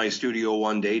moseyed into my studio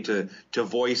one day to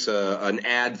voice an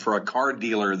ad for a car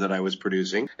dealer that I was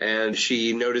producing, and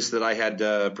she noticed that I had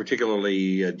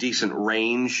particularly decent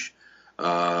range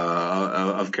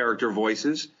of character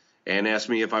voices, and asked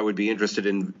me if I would be interested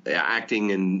in acting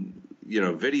in,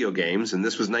 video games. And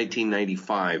this was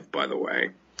 1995, by the way.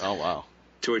 Oh, wow.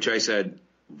 To which I said,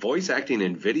 voice acting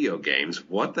in video games?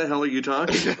 What the hell are you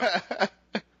talking about?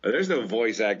 There's no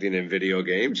voice acting in video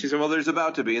games. She said, well, there's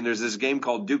about to be, and there's this game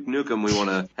called Duke Nukem we want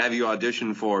to have you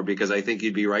audition for because I think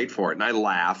you'd be right for it. And I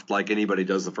laughed like anybody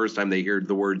does the first time they hear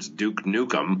the words Duke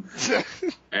Nukem.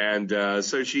 And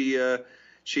so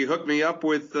she hooked me up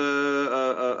with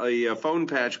a phone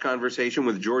patch conversation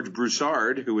with George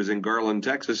Broussard, who was in Garland,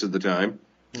 Texas at the time,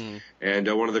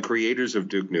 and one of the creators of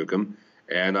Duke Nukem.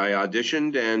 And I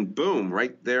auditioned, and boom,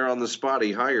 right there on the spot,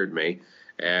 he hired me.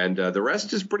 And the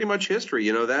rest is pretty much history,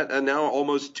 that. And now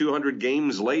almost 200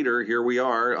 games later, here we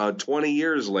are, 20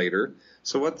 years later.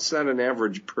 So what's that an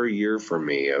average per year for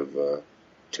me of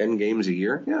 10 games a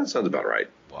year? Yeah, that sounds about right.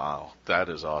 Wow, that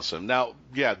is awesome. Now,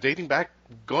 yeah,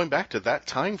 going back to that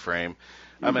time frame,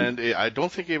 I mean, I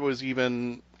don't think it was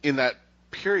even in that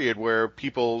period where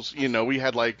people's, we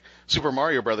had like Super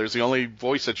Mario Brothers, the only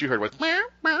voice that you heard was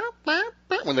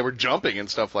when they were jumping and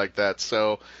stuff like that.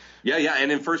 So yeah,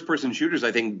 and in first-person shooters,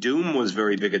 I think Doom was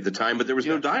very big at the time, but there was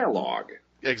no dialogue.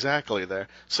 Exactly there.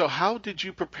 So how did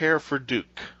you prepare for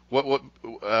Duke? What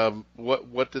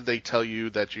did they tell you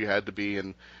that you had to be,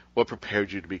 and what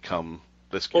prepared you to become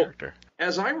this character? Well,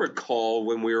 as I recall,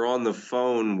 when we were on the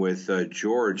phone with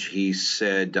George, he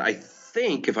said, I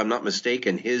think, if I'm not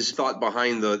mistaken, his thought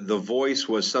behind the voice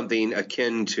was something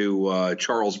akin to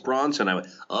Charles Bronson. I went,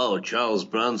 oh, Charles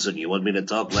Bronson, you want me to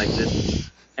talk like this?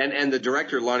 And the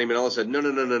director, Lonnie Manella, said, no,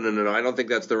 I don't think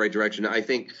that's the right direction. I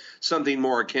think something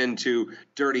more akin to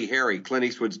Dirty Harry, Clint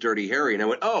Eastwood's Dirty Harry. And I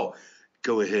went, oh,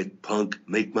 go ahead, punk,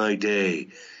 make my day.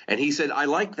 And he said, I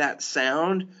like that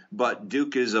sound, but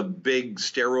Duke is a big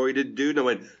steroided dude. And I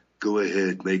went, go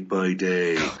ahead, make my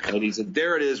day. And he said,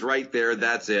 there it is right there,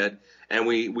 that's it. And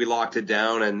we locked it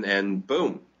down and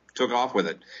boom, took off with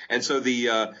it. And so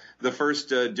the first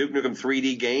Duke Nukem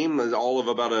 3D game was all of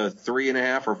about a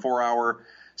 3.5 or 4 hour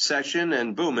session,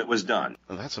 and boom, it was done.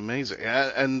 Well, that's amazing.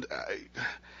 And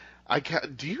I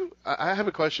have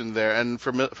a question there, and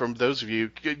from those of you,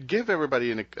 give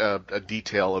everybody a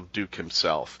detail of Duke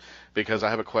himself, because I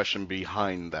have a question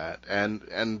behind that,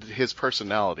 and his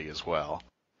personality as well.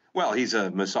 Well, he's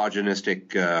a misogynistic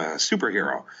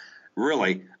superhero.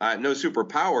 really. No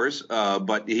superpowers,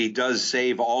 but he does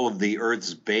save all of the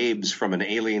Earth's babes from an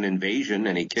alien invasion,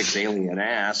 and he kicks alien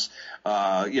ass.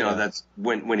 That's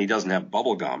when he doesn't have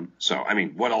bubble gum. So, I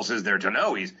mean, what else is there to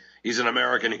know? He's an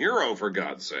American hero, for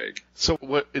God's sake. So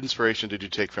what inspiration did you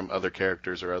take from other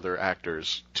characters or other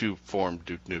actors to form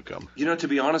Duke Nukem? To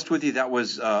be honest with you, that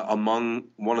was among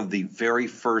one of the very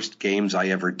first games I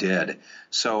ever did.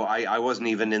 So I wasn't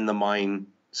even in the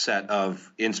mindset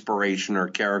of inspiration or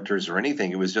characters or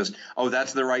anything. It was just,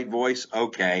 that's the right voice?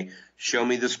 Okay, show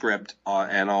me the script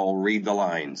and I'll read the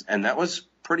lines. And that was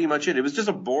pretty much it. It was just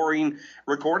a boring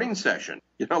recording session,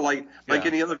 like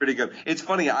any other video game. It's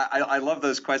funny. I love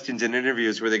those questions in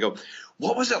interviews where they go,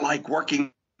 what was it like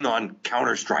working on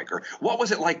Counter-Strike? Or what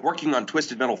was it like working on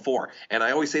Twisted Metal 4? And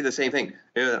I always say the same thing.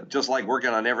 Just like working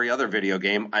on every other video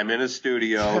game, I'm in a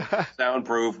studio,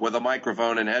 soundproof, with a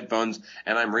microphone and headphones,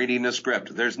 and I'm reading a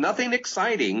script. There's nothing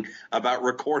exciting about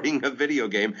recording a video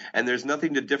game, and there's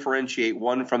nothing to differentiate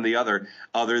one from the other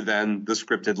than the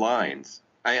scripted lines.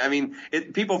 I mean,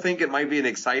 people think it might be an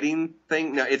exciting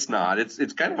thing. No, it's not.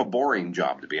 It's kind of a boring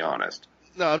job, to be honest.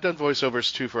 No, I've done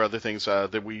voiceovers too for other things.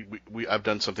 I've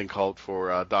done something called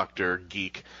for Dr.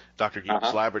 Geek's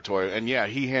Laboratory, and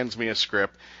he hands me a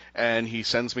script and he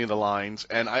sends me the lines,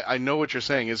 and I know what you're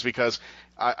saying is because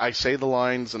I say the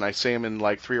lines and I say them in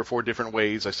like 3 or 4 different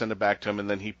ways. I send it back to him, and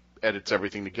then he edits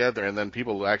everything together, and then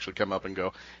people will actually come up and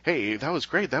go, "Hey, that was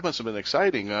great. That must have been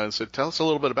exciting." I said, "Tell us a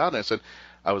little bit about it." I said,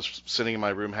 "I was sitting in my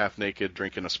room half naked,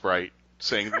 drinking a Sprite,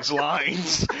 saying these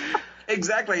lines."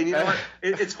 Exactly. And you know what?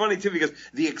 It's funny, too, because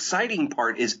the exciting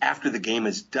part is after the game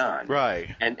is done.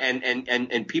 Right.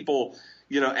 And people,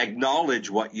 acknowledge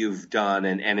what you've done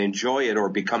and enjoy it or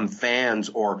become fans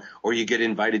or you get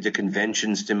invited to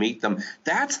conventions to meet them.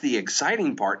 That's the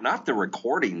exciting part, not the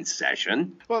recording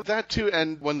session. Well, that, too.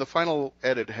 And when the final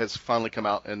edit has finally come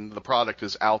out and the product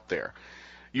is out there,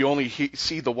 you only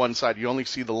see the one side. You only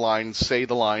see the lines, say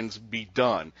the lines, be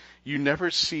done. You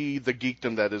never see the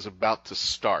geekdom that is about to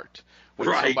start. When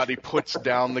somebody puts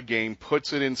down the game,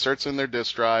 puts it, inserts in their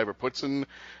disk drive, or puts in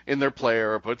their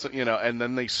player, or puts it, and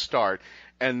then they start,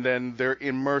 and then they're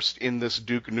immersed in this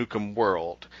Duke Nukem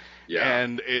world. Yeah.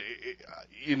 And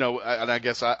and I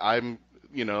guess I'm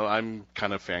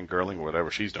kind of fangirling or whatever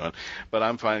she's doing, but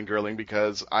I'm fangirling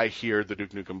because I hear the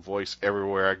Duke Nukem voice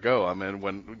everywhere I go. I mean,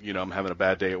 when, I'm having a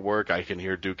bad day at work, I can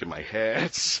hear Duke in my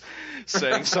head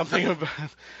saying something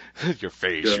about your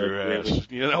face, your ass.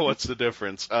 What's the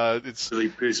difference? It's really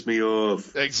pissed me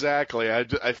off. Exactly. I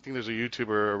think there's a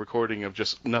YouTuber recording of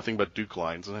just nothing but Duke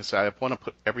lines, and I say, I want to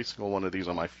put every single one of these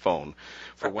on my phone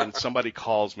for when somebody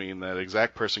calls me and that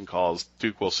exact person calls,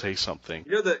 Duke will say something.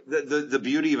 The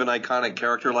beauty of an iconic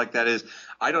character like that is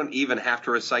I don't even have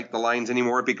to recite the lines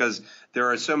anymore because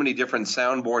there are so many different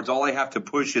soundboards. All I have to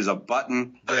push is a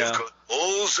button. I've got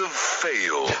balls of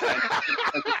fail.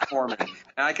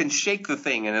 And I can shake the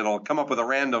thing and it'll come up with a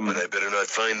random. But I better not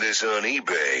find this on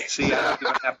eBay. See, I don't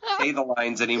even have to say the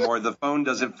lines anymore. The phone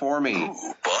does it for me.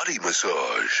 Ooh, body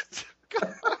massage.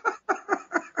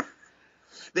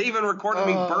 They even recorded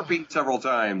me burping several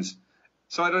times.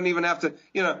 So I don't even have to,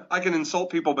 I can insult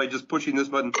people by just pushing this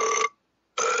button.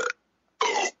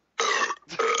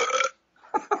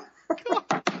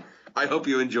 I hope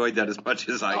you enjoyed that as much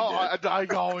as I did. I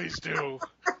always do.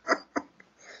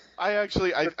 I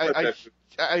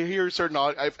hear certain.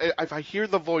 If I hear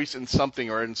the voice in something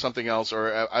or in something else,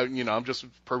 or I'm just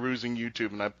perusing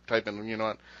YouTube and I type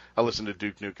in, I listen to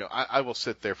Duke Nukem. I will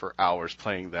sit there for hours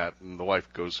playing that, and the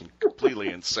wife goes completely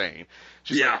insane.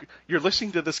 She's like, "You're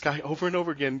listening to this guy over and over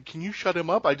again. Can you shut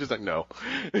him up?" I just like, no.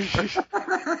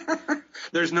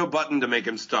 There's no button to make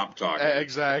him stop talking.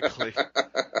 Exactly.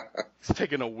 He's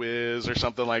taking a whiz or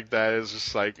something like that. It's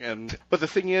just like, but the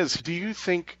thing is, do you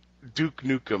think Duke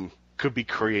Nukem could be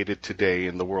created today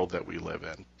in the world that we live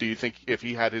in? Do you think if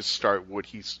he had his start, would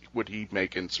he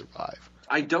make and survive?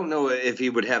 I don't know if he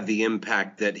would have the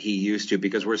impact that he used to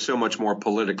because we're so much more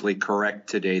politically correct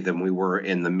today than we were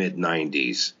in the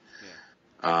mid-'90s.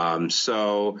 Yeah.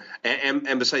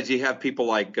 And besides, you have people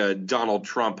like Donald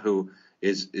Trump, who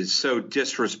is so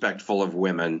disrespectful of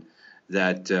women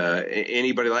that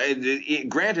anybody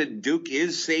granted, Duke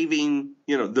is saving,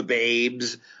 the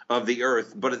babes of the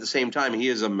earth, but at the same time, he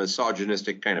is a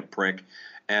misogynistic kind of prick.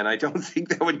 And I don't think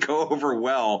that would go over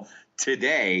well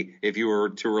today if you were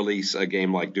to release a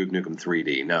game like Duke Nukem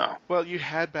 3D. No. Well, you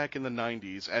had back in the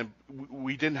 90s, and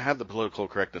we didn't have the political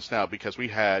correctness now because we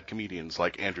had comedians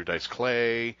like Andrew Dice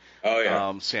Clay,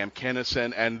 Sam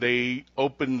Kinison, and they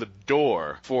opened the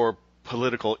door for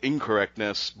political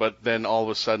incorrectness, but then all of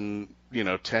a sudden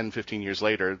 10, 15 years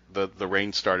later, the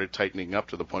reins started tightening up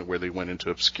to the point where they went into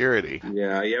obscurity.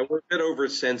 Yeah, we're a bit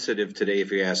oversensitive today,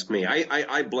 if you ask me.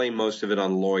 I blame most of it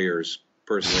on lawyers,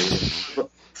 personally.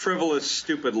 Frivolous,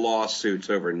 stupid lawsuits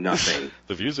over nothing.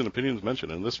 The views and opinions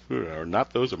mentioned in this are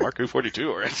not those of Mark Who 42.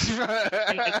 Or and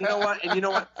you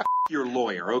know what? F*** your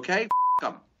lawyer, okay?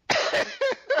 F*** him.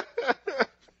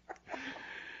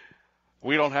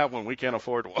 We don't have one. We can't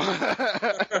afford one.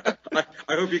 I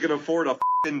hope you can afford a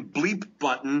f***ing bleep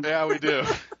button. Yeah, we do.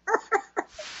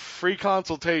 Free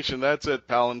consultation. That's it,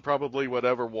 pal. And probably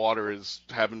whatever water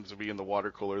happens to be in the water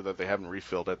cooler that they haven't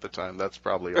refilled at the time. That's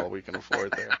probably all we can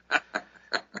afford there.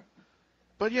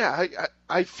 But yeah,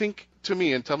 I think, to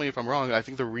me, and tell me if I'm wrong, I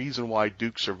think the reason why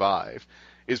Duke survived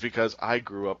is because I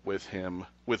grew up with him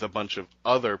with a bunch of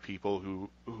other people who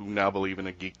now believe in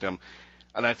a geekdom.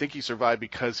 And I think he survived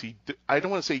because I don't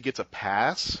want to say he gets a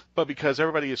pass, but because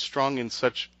everybody is strong in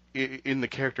the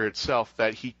character itself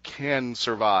that he can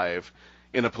survive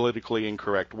in a politically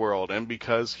incorrect world. And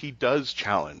because he does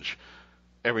challenge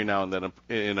every now and then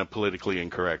in a politically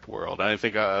incorrect world. And I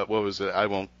think, I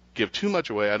won't give too much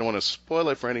away. I don't want to spoil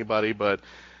it for anybody, but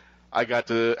I got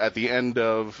to, at the end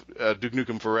of Duke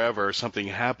Nukem Forever, something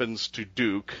happens to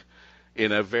Duke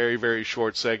in a very, very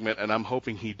short segment, and I'm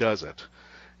hoping he does it,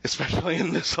 especially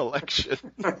in this election.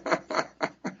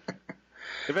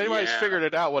 If anybody's figured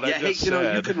it out, what I just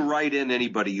said. You can write in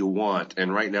anybody you want,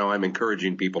 and right now I'm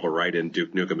encouraging people to write in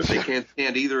Duke Nukem. If they can't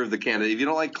stand either of the candidates, if you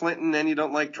don't like Clinton and you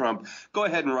don't like Trump, go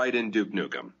ahead and write in Duke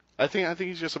Nukem. I think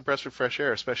he's just a breath of fresh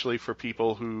air, especially for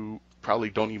people who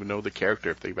probably don't even know the character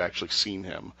if they've actually seen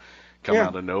him come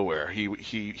out of nowhere. He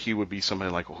would be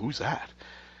somebody like, well, who's that?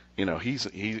 He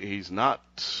is not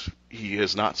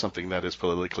something that is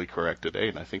politically correct today,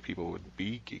 and I think people would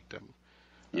be geekdom.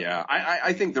 Yeah,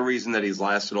 I think the reason that he's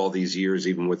lasted all these years,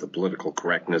 even with the political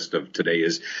correctness of today,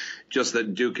 is just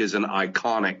that Duke is an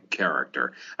iconic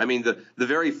character. I mean, the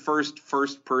very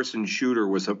first-person shooter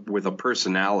was with a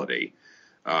personality.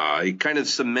 He kind of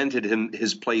cemented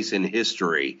his place in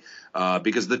history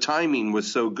because the timing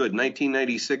was so good.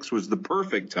 1996 was the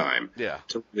perfect time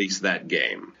to release that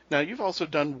game. Now, you've also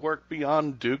done work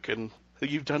beyond Duke, and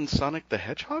you've done Sonic the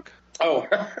Hedgehog? Oh,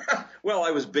 well, I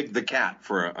was Big the Cat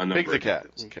for a number of years. Big the Cat,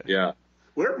 okay. Yeah.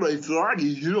 Where are my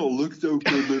floggies? You don't look so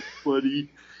good, buddy.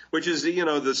 Which is,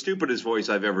 the stupidest voice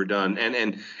I've ever done.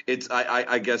 And it's,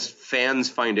 I guess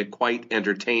fans find it quite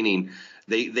entertaining.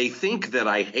 They think that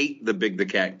I hate the Big the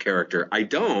Cat character. I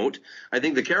don't. I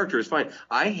think the character is fine.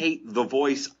 I hate the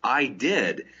voice I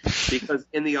did because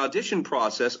in the audition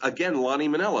process, again, Lonnie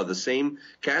Minella, the same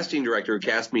casting director who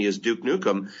cast me as Duke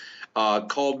Nukem,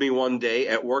 called me one day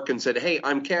at work and said, "Hey,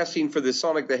 I'm casting for the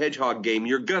Sonic the Hedgehog game.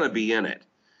 You're going to be in it."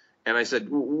 And I said,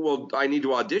 "Well, I need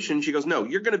to audition." She goes, "No,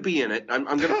 you're going to be in it. I'm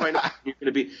going to find out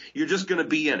you're just going to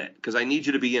be in it because I need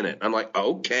you to be in it." I'm like,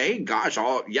 "Okay, gosh,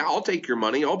 I'll take your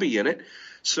money. I'll be in it."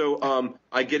 So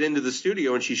I get into the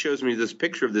studio and she shows me this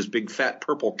picture of this big fat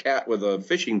purple cat with a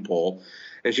fishing pole.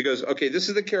 And she goes, "Okay, this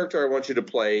is the character I want you to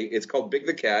play. It's called Big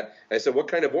the Cat." I said, "What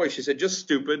kind of voice?" She said, "Just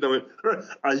stupid." And I went,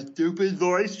 "A stupid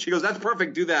voice?" She goes, "That's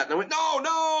perfect. Do that." And I went,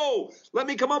 No, let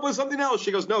me come up with something else."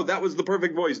 She goes, "No, that was the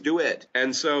perfect voice. Do it."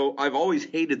 And so I've always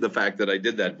hated the fact that I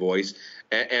did that voice.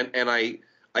 And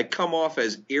I come off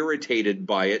as irritated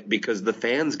by it because the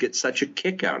fans get such a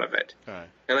kick out of it. Right.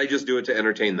 And I just do it to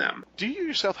entertain them. Do you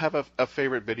yourself have a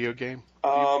favorite video game?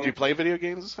 Do you play video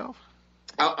games yourself?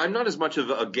 I'm not as much of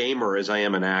a gamer as I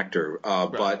am an actor,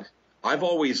 but I've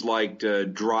always liked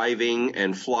driving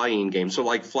and flying games. So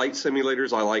like flight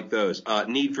simulators, I like those.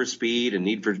 Need for Speed and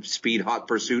Need for Speed Hot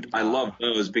Pursuit, I love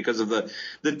those because of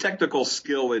the technical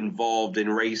skill involved in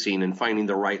racing and finding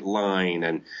the right line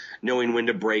and knowing when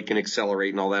to brake and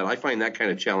accelerate and all that. I find that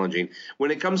kind of challenging. When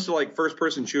it comes to like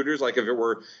first-person shooters, like if it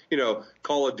were,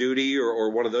 Call of Duty or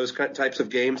one of those types of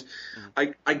games,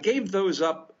 I gave those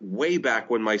up way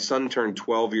back when my son turned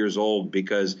 12 years old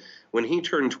because when he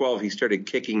turned 12, he started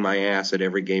kicking my ass at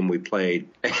every game we played.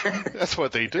 That's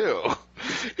what they do.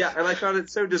 Yeah, and I found it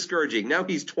so discouraging. Now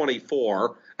he's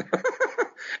 24,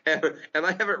 and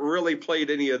I haven't really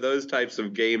played any of those types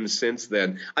of games since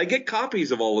then. I get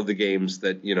copies of all of the games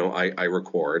that, I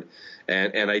record,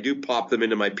 and I do pop them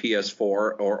into my PS4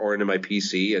 or into my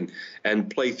PC and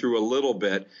play through a little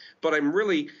bit. But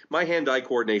my hand-eye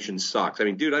coordination sucks. I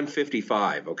mean, dude, I'm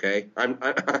 55, okay? I'm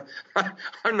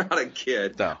not a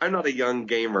kid. No. I'm not a young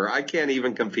gamer. I can't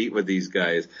even compete with these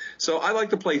guys. So I like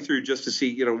to play through just to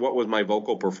see, what was my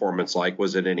vocal performance like?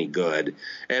 Was it any good?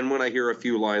 And when I hear a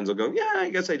few lines, I'll go, yeah, I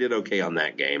guess I did okay on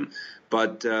that game.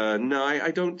 But no,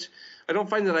 I don't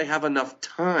find that I have enough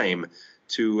time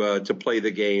to play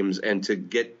the games and to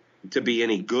get to be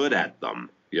any good at them.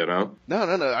 You know? No.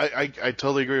 I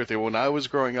totally agree with you. When I was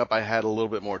growing up, I had a little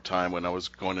bit more time when I was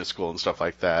going to school and stuff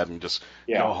like that, and just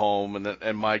go home.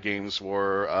 And my games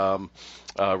were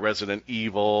Resident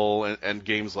Evil and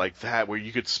games like that, where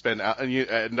you could spend out.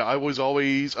 And I was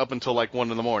always up until like 1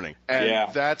 a.m.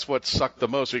 And that's what sucked the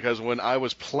most, because when I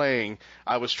was playing,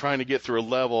 I was trying to get through a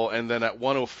level, and then at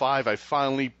 1:05, I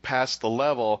finally passed the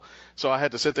level. So I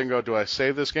had to sit there and go, do I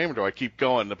save this game or do I keep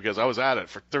going? Because I was at it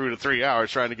for 2 to 3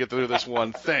 hours trying to get through this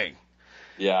one thing.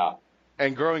 Yeah.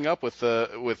 And growing up with the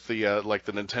like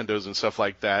the Nintendos and stuff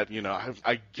like that,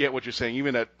 I get what you're saying.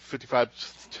 Even at 55,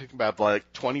 about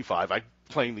like 25, I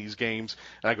playing these games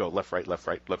and I go left, right, left,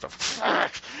 right, left,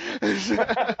 left,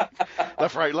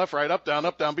 left, right, up,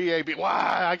 down, B, A, B.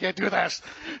 Why? I can't do this.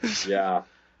 Yeah.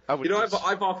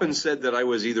 I've often said that I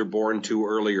was either born too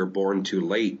early or born too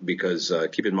late, because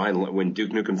keep in mind, when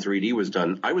Duke Nukem 3D was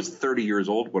done, I was 30 years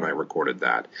old when I recorded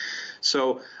that.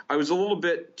 So I was a little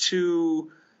bit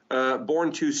too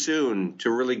born too soon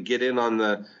to really get in on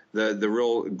the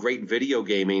real great video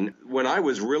gaming. When I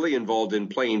was really involved in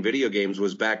playing video games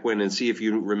was back when, and see if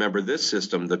you remember this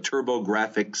system, the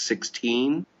TurboGrafx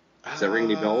 16. Does that ring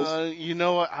any bells? You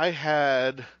know what?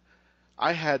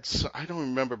 I don't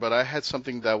remember, but I had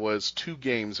something that was 2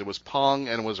 games. It was Pong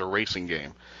and it was a racing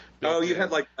game. Oh, you had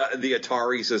like the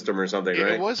Atari system or something,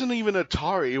 right? It wasn't even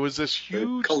Atari. It was this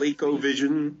huge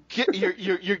ColecoVision.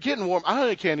 You're getting warm.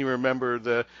 I can't even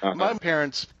remember My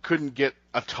parents couldn't get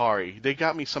Atari. They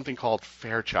got me something called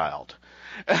Fairchild.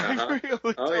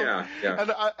 Yeah.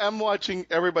 And I'm watching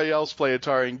everybody else play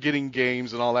Atari and getting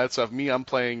games and all that stuff. Me, I'm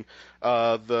playing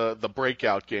the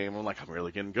Breakout game. I'm like, I'm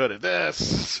really getting good at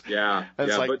this. Yeah. And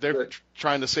it's like they're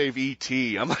trying to save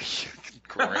E.T. I'm like,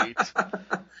 great.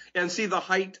 And see, the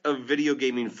height of video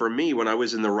gaming for me, when I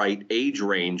was in the right age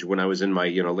range, when I was in my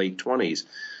late 20s,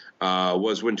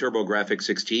 was when TurboGrafx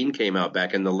 16 came out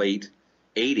back in the late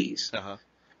 80s. Uh-huh.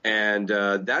 And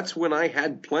that's when I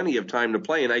had plenty of time to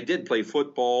play. And I did play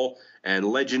football and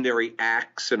Legendary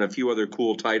Axe and a few other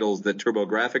cool titles that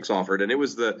TurboGrafx offered. And it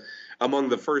was among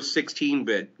the first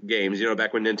 16-bit games,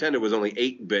 back when Nintendo was only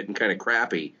 8-bit and kind of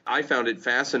crappy. I found it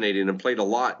fascinating and played a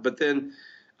lot. But then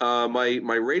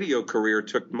my radio career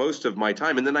took most of my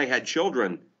time. And then I had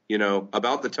children,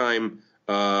 about the time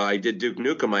I did Duke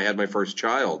Nukem, I had my first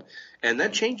child. And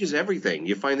that changes everything.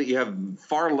 You find that you have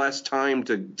far less time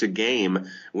to game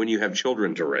when you have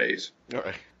children to raise. All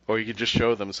right. Or you could just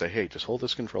show them and say, hey, just hold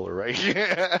this controller right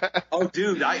here. Oh,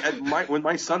 dude, when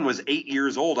my son was 8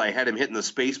 years old, I had him hitting the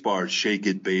space bar. Shake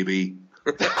it, baby.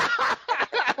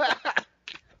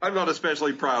 I'm not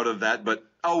especially proud of that, but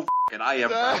I am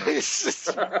proud. I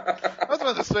was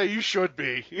about to say, you should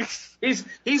be.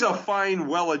 He's a fine,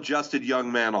 well-adjusted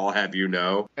young man, I'll have you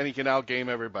know. And he can outgame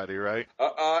everybody, right?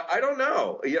 I don't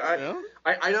know.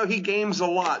 I know he games a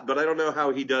lot, but I don't know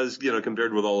how he does,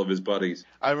 compared with all of his buddies.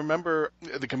 I remember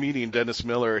the comedian Dennis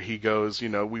Miller, he goes,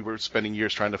 we were spending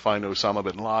years trying to find Osama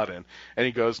bin Laden, and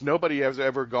he goes, nobody has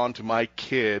ever gone to my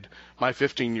kid, my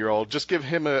 15-year-old, just give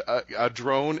him a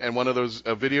drone and one of those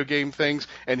video game things,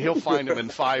 and he'll find him in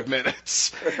 5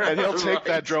 minutes. And he'll take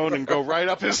that drone and go right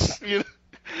up his,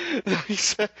 He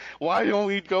said, why don't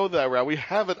we go that route? We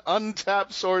have an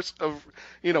untapped source of,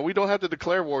 we don't have to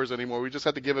declare wars anymore. We just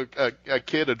have to give a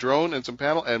kid a drone and some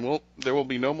panel, and there will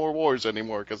be no more wars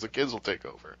anymore because the kids will take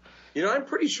over. I'm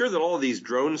pretty sure that all of these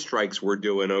drone strikes we're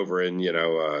doing over in,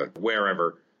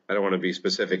 wherever. I don't want to be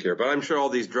specific here, but I'm sure all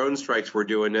these drone strikes we're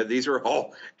doing, these are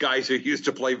all guys who used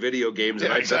to play video games,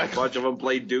 and I bet a bunch of them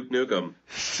played Duke Nukem.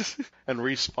 And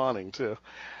respawning, too.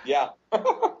 Yeah.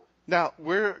 Now,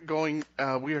 we are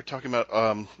talking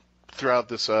about, throughout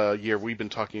this year, we've been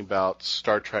talking about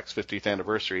Star Trek's 50th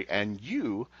anniversary, and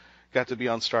you got to be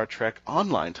on Star Trek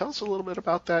Online. Tell us a little bit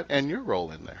about that and your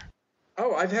role in there.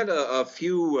 Oh, I've had a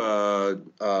few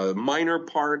minor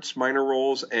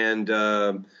roles, and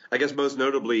I guess most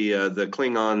notably the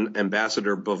Klingon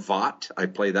ambassador Bavat. I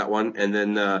play that one, and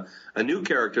then a new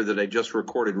character that I just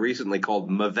recorded recently called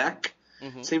Mavek.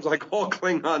 Mm-hmm. Seems like all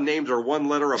Klingon names are one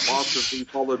letter apostrophe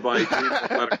followed by 3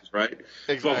 letters, right?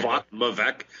 Exactly. Bavat,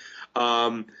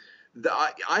 Mavek.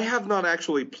 I have not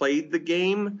actually played the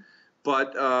game.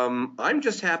 But I'm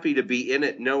just happy to be in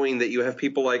it, knowing that you have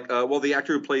people like, the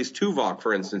actor who plays Tuvok,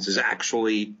 for instance, is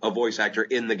actually a voice actor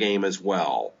in the game as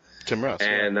well. Tim Russ.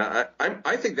 And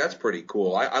I think that's pretty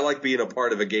cool. I like being a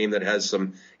part of a game that has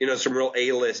some real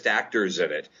A-list actors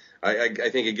in it. I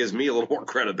think it gives me a little more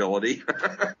credibility.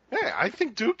 Yeah, I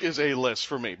think Duke is A-list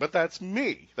for me, but that's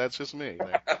me. That's just me.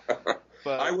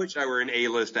 But I wish I were an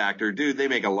A-list actor. Dude, they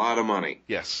make a lot of money.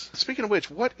 Yes. Speaking of which,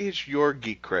 what is your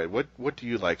geek cred? What do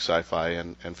you like sci-fi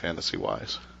and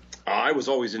fantasy-wise? I was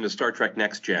always into Star Trek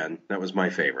Next Gen. That was my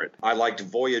favorite. I liked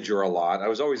Voyager a lot. I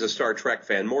was always a Star Trek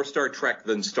fan, more Star Trek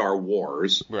than Star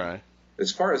Wars. Right.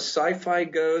 As far as sci-fi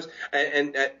goes,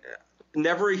 and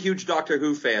never a huge Doctor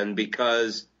Who fan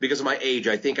because of my age.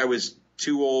 I think I was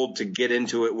too old to get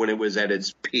into it when it was at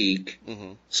its peak.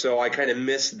 Mm-hmm. So I kind of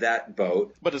missed that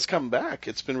boat. But it's come back.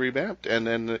 It's been revamped. And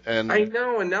I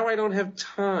know, and now I don't have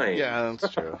time. Yeah,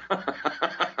 that's true.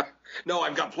 No,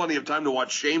 I've got plenty of time to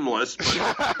watch Shameless,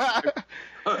 but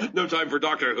no time for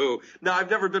Doctor Who. No, I've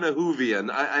never been a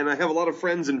Whovian, and I have a lot of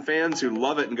friends and fans who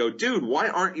love it and go, dude, why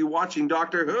aren't you watching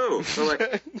Doctor Who? So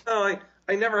like, no,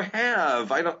 I never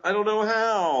have. I don't know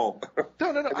how.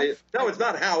 No. No, it's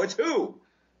not how. It's who.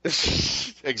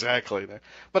 Exactly.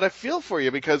 But I feel for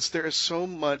you because there is so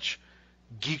much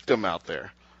geekdom out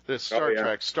there. There's Star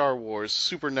Trek, Star Wars,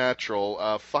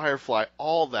 Supernatural, Firefly,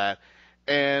 all that.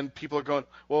 And people are going,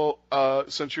 well,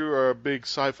 since you are a big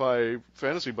sci-fi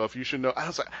fantasy buff, you should know. I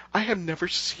was like, I have never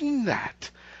seen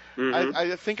that. Mm-hmm.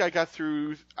 I think I got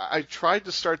through. I tried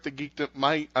to start the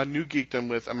geekdom, a new geekdom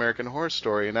with American Horror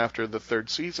Story, and after the third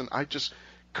season, I just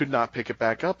could not pick it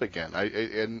back up again.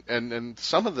 And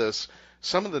some of the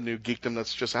new geekdom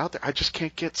that's just out there, I just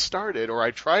can't get started, or I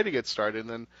try to get started, and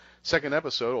then second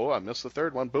episode, I missed the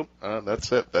third one, boom,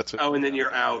 that's it. Oh, and then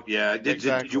you're out, yeah. Did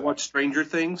you watch Stranger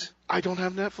Things? I don't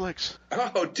have Netflix.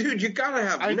 Oh, dude, you gotta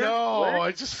have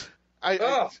Netflix. I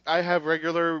know, I have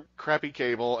regular crappy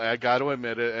cable, and I got to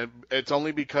admit it, and it's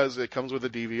only because it comes with a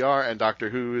DVR, and Doctor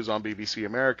Who is on BBC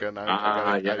America, and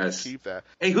I gotta keep that.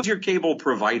 Hey, who's your cable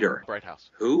provider? Bright House.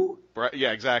 Who?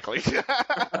 Yeah, exactly.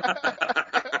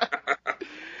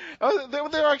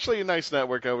 They're actually a nice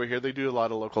network over here. They do a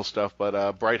lot of local stuff,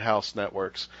 but Bright House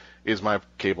Networks is my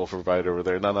cable provider over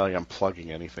there. Not that I'm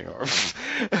plugging anything over.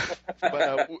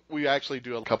 But we actually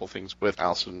do a couple things with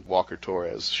Alison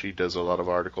Walker-Torres. She does a lot of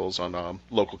articles on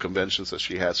local conventions that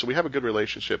she has. So we have a good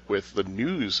relationship with the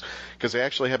news because they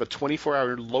actually have a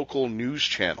 24-hour local news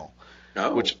channel,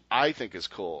 which I think is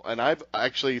cool. And I've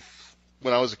actually...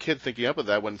 When I was a kid thinking up of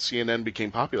that, when CNN became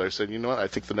popular, I said, you know what, I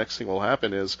think the next thing will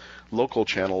happen is local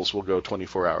channels will go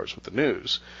 24 hours with the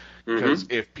news. Because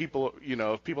if people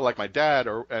like my dad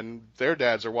and their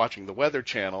dads are watching the Weather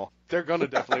Channel, they're going to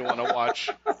definitely want to watch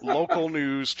local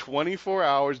news 24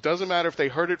 hours. Doesn't matter if they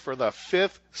heard it for the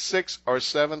 5th, 6th, or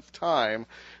 7th time,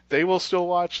 they will still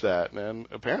watch that. And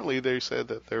apparently they said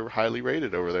that they're highly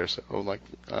rated over there. So I'm like,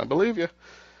 I believe you.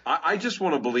 I just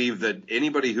want to believe that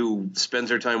anybody who spends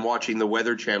their time watching the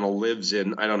Weather Channel lives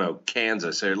in, I don't know,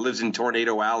 Kansas, or lives in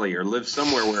Tornado Alley, or lives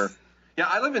somewhere where... Yeah,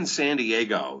 I live in San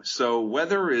Diego, so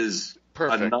weather is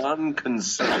perfect. A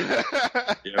non-concern.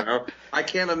 I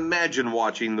can't imagine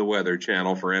watching the Weather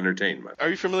Channel for entertainment. Are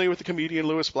you familiar with the comedian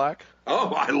Louis Black?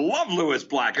 Oh, I love Louis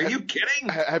Black. Are you kidding?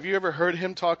 Have you ever heard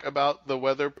him talk about the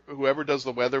weather? Whoever does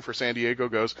the weather for San Diego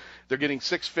goes, they're getting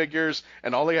 6 figures,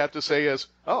 and all they have to say is,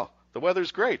 the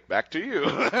weather's great. Back to you.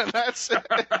 That's it.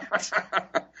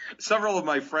 Several of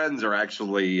my friends are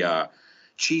actually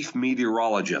chief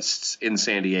meteorologists in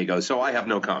San Diego, so I have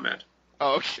no comment.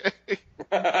 Okay.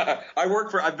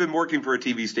 I've been working for a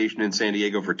TV station in San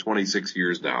Diego for 26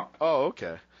 years now. Oh,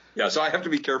 okay. Yeah, so I have to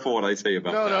be careful what I say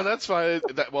about that. No, that's fine.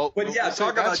 But yeah,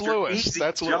 talk about your easy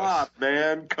job,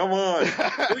 man. Come on.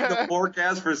 Read the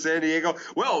forecast for San Diego.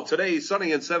 Well, today's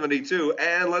sunny and 72,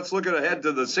 and let's look ahead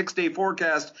to the 6-day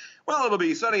forecast. Well, it'll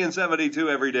be sunny and 72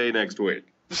 every day next week.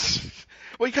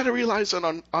 Well, you got to realize that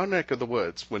on our neck of the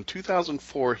woods, when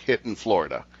 2004 hit in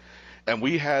Florida, and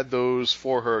we had those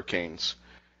 4 hurricanes,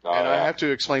 and I have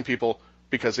to explain people,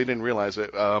 because they didn't realize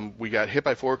it, we got hit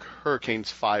by 4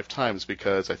 hurricanes 5 times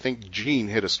because I think Gene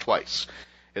hit us twice.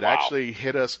 It actually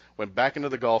hit us, went back into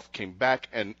the Gulf, came back,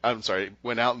 and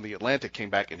went out in the Atlantic,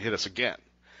 came back and hit us again.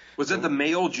 Was it the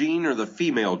male Gene or the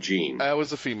female Gene? It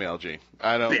was the female Gene.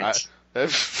 I don't.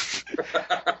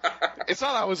 It's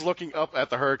not I was looking up at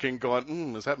the hurricane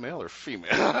going, is that male or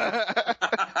female?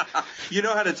 You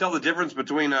know how to tell the difference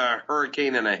between a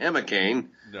hurricane and a hemicane.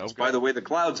 No. It's by the way the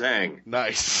clouds hang.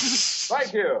 Nice.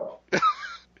 Thank you.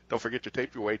 Don't forget to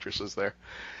tape your waitresses there.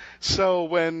 So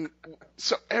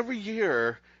every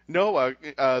year, NOAA,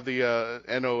 the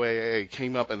NOAA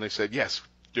came up and they said, yes,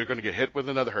 you're going to get hit with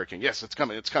another hurricane. Yes, it's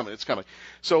coming.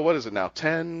 So what is it now?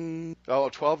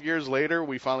 12 years later,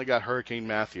 we finally got Hurricane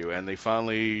Matthew, and they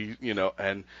finally,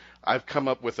 and I've come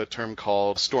up with a term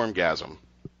called stormgasm.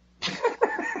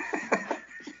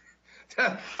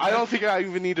 I don't think I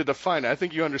even need to define it. I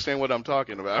think you understand what I'm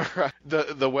talking about, right?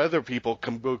 The weather people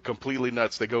go completely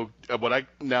nuts. They go, what I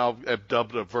now have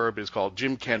dubbed a verb is called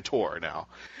Jim Cantor now.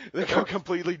 They go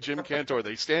completely Jim Cantor.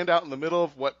 They stand out in the middle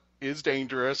of what is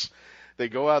dangerous. They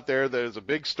go out there, there's a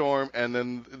big storm, and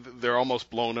then they're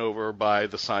almost blown over by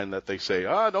the sign that they say,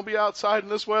 don't be outside in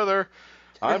this weather.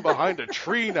 I'm behind a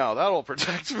tree now. That'll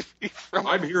protect me from...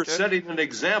 I'm here setting an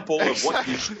example of what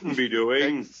you shouldn't be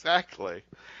doing. Exactly.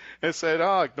 And said,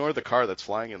 ignore the car that's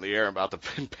flying in the air about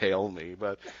to impale me.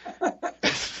 But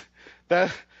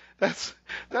that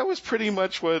was pretty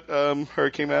much what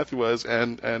Hurricane Matthew was.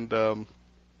 And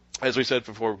as we said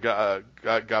before,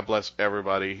 God bless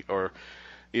everybody. Or,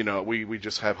 we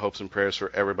just have hopes and prayers for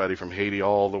everybody from Haiti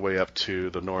all the way up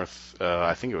to the north.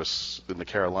 I think it was in the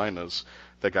Carolinas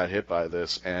that got hit by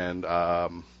this, and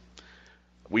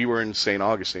we were in St.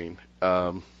 Augustine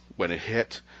when it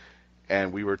hit,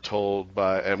 and we were told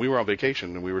and we were on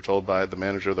vacation, and we were told by the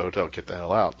manager of the hotel, get the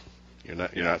hell out, you're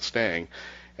not staying.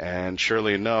 And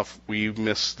surely enough, we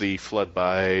missed the flood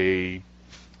by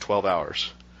 12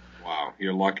 hours. Wow,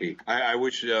 you're lucky. I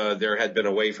wish there had been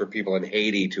a way for people in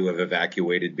Haiti to have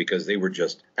evacuated, because they were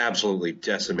just absolutely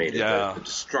decimated. Yeah. The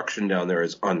destruction down there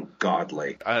is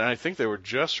ungodly. And I think they were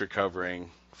just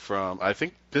recovering from,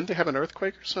 didn't they have an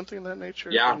earthquake or something of that nature?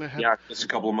 Yeah, just a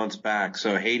couple of months back.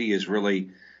 So Haiti is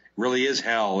really is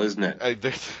hell, isn't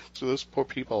it? So those poor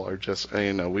people are just,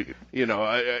 as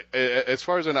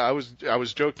far as I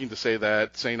was joking to say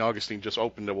that St. Augustine just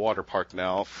opened a water park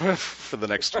now for the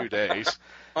next 2 days.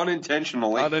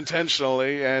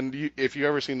 Unintentionally, and if you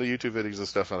ever seen the YouTube videos and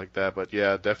stuff like that, but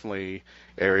yeah, definitely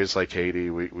areas like Haiti,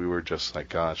 we were just like,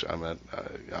 gosh, I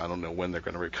don't know when they're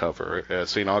going to recover.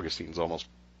 St. Augustine's almost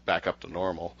back up to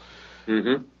normal,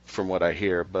 from what I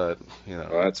hear, but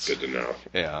well, that's good to know.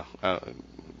 Yeah,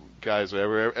 guys,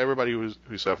 everybody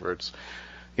who suffers,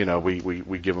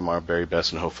 we give them our very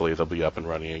best, and hopefully they'll be up and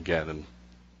running again and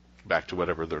back to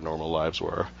whatever their normal lives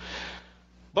were.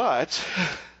 But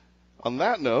on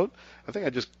that note, I think I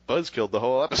just buzzkilled the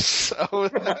whole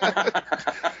episode.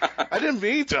 I didn't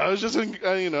mean to. I was just,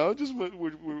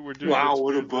 we're doing. Wow,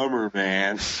 what a bummer,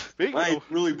 man! It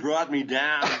really brought me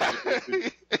down.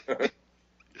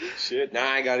 Shit, now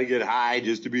I got to get high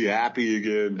just to be happy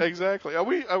again. Exactly.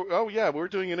 We're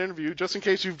doing an interview. Just in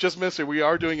case you've just missed it, we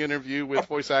are doing an interview with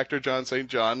voice actor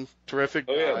Jon-st-John. Terrific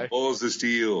guy. Yeah, balls of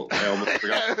steel. I almost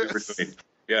forgot what we were doing.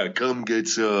 Yeah, come get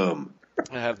some.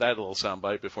 I have that little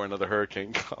soundbite before another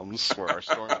hurricane comes for our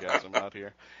stormgasm out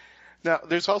here. Now,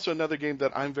 there's also another game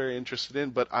that I'm very interested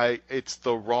in, but it's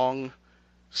the wrong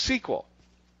sequel,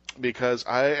 because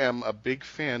I am a big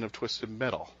fan of Twisted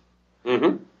Metal,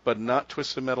 but not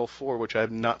Twisted Metal 4, which I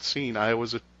have not seen. I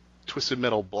was a Twisted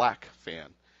Metal Black fan.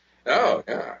 Oh,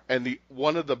 yeah. And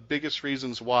one of the biggest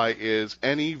reasons why is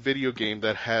any video game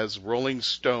that has Rolling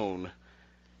Stone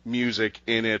music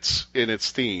in its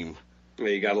theme. Yeah,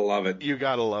 you gotta love it. You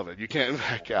gotta love it. You can't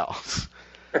back out.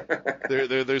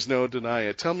 There's no denying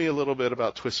it. Tell me a little bit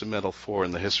about Twisted Metal 4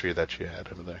 and the history that you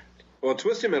had over there. Well,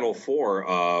 Twisted Metal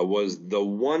 4 was the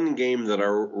one game that I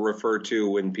refer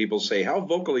to when people say, how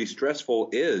vocally stressful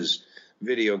is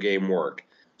video game work?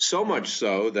 So much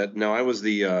so that now I was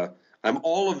I'm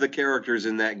all of the characters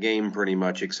in that game pretty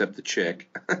much except the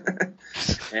chick.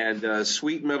 And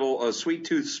Sweet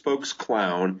Tooth Spokes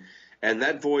Clown. And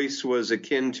that voice was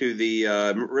akin to the,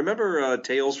 remember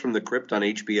Tales from the Crypt on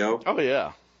HBO? Oh,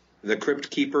 yeah. The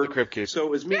Crypt Keeper? The Crypt Keeper. So it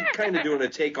was me kind of doing a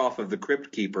takeoff of the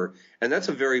Crypt Keeper, and that's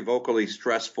a very vocally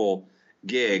stressful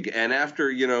gig. And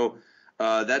after,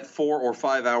 that 4 or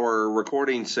 5 hour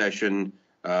recording session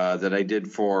that I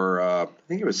did for, I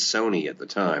think it was Sony at the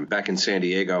time, back in San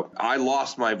Diego, I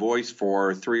lost my voice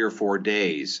for 3 or 4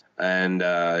 days, and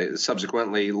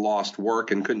subsequently lost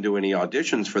work and couldn't do any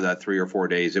auditions for that 3 or 4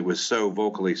 days. It was so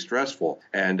vocally stressful.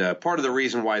 And part of the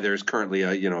reason why there's currently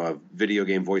a video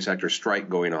game voice actor strike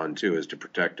going on too is to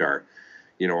protect our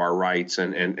rights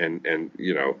and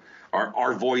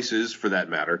our voices, for that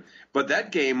matter. But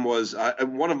that game was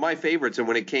one of my favorites, and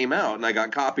when it came out and I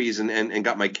got copies and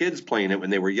got my kids playing it when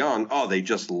they were young, they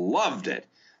just loved it.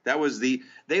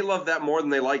 They loved that more than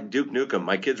they liked Duke Nukem.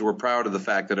 My kids were proud of the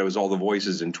fact that I was all the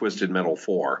voices in Twisted Metal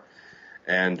 4.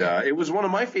 And it was one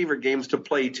of my favorite games to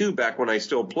play, too, back when I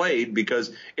still played,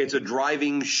 because it's a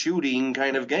driving, shooting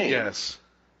kind of game. Yes.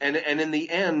 And in the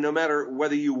end, no matter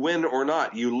whether you win or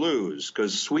not, you lose,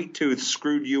 because Sweet Tooth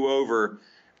screwed you over.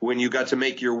 When you got to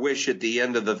make your wish at the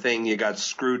end of the thing, you got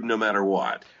screwed no matter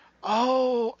what.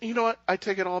 Oh, you know what? I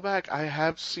take it all back. I've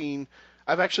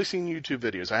actually seen YouTube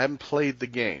videos. I haven't played the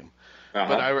game.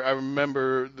 But I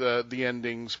remember the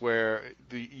endings where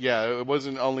it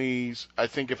wasn't only, I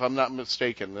think if I'm not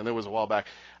mistaken, and it was a while back,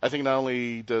 I think not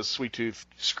only does Sweet Tooth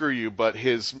screw you, but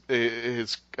his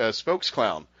spokes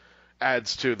clown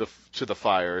adds to the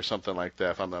fire or something like that,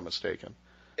 if I'm not mistaken.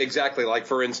 Exactly. Like,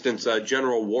 for instance,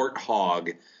 General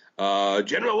Warthog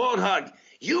General Warthog,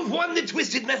 you've won the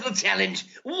Twisted Metal Challenge.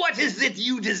 What is it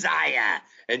you desire?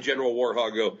 And General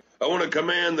Warthog go, I want to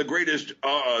command the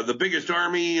biggest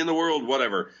army in the world,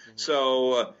 whatever. Mm-hmm.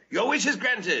 So your wish is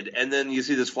granted. And then you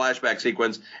see this flashback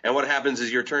sequence, and what happens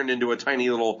is you're turned into a tiny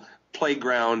little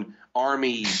playground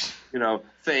army,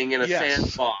 thing in a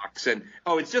sandbox, and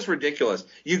it's just ridiculous.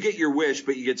 You get your wish,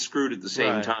 but you get screwed at the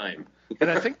same time.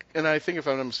 and I think if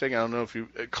I'm not mistaken, I don't know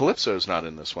if Calypso's not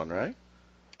in this one, right?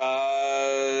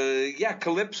 Yeah,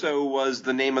 Calypso was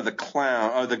the name of the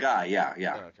clown, or the guy. Yeah.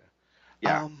 Oh, okay.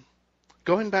 Yeah.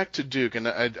 Going back to Duke, and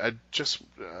I'm just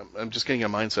getting a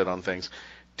mindset on things.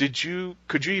 Could you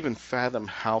even fathom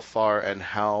how far and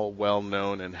how well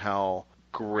known and how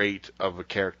great of a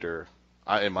character,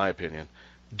 in my opinion,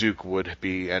 Duke would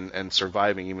be, and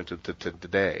surviving even to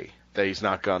today, that he's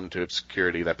not gone into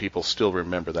obscurity, that people still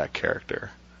remember that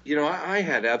character? I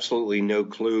had absolutely no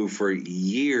clue for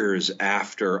years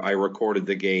after I recorded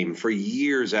the game, for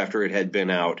years after it had been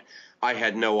out. I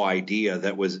had no idea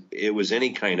that it was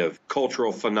any kind of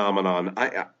cultural phenomenon.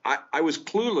 I was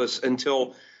clueless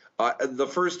until the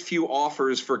first few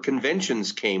offers for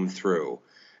conventions came through.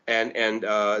 And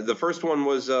the first one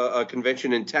was a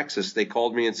convention in Texas. They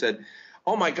called me and said,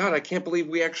 oh, my God, I can't believe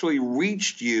we actually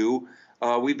reached you.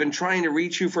 We've been trying to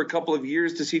reach you for a couple of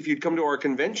years to see if you'd come to our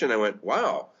convention. I went,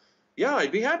 wow, yeah,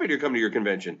 I'd be happy to come to your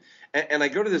convention. And I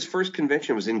go to this first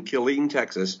convention. It was in Killeen,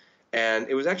 Texas, and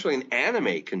it was actually an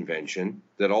anime convention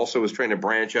that also was trying to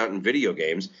branch out in video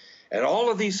games. And all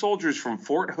of these soldiers from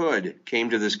Fort Hood came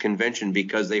to this convention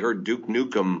because they heard Duke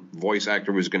Nukem voice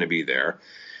actor was going to be there.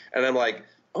 And I'm like,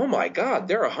 oh, my God,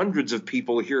 there are hundreds of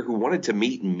people here who wanted to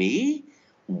meet me?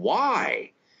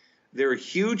 Why? They're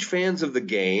huge fans of the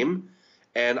game,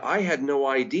 and I had no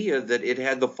idea that it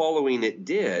had the following it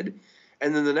did.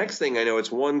 And then the next thing I know,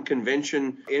 it's one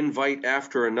convention invite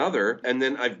after another, and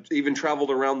then I've even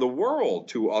traveled around the world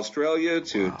to Australia,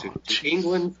 to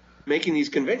England, making these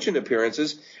convention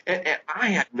appearances, and I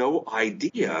had no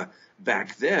idea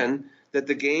back then that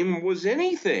the game was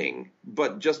anything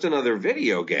but just another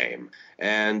video game.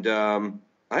 And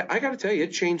I got to tell you,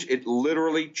 it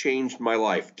literally changed my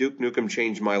life. Duke Nukem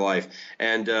changed my life.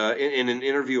 And in an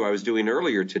interview I was doing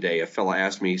earlier today, a fella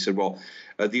asked me, he said, well,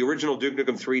 the original Duke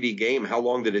Nukem 3D game, how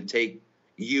long did it take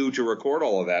you to record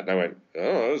all of that? And I went,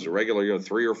 oh, it was a regular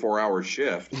 3 or 4 hour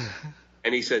shift.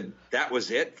 And he said, that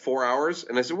was it, 4 hours?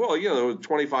 And I said, well,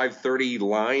 25, 30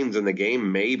 lines in the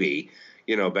game, maybe,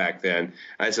 back then.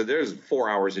 I said, there's 4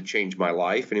 hours that changed my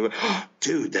life. And he went, oh,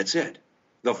 dude, that's it.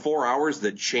 The 4 hours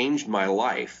that changed my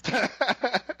life.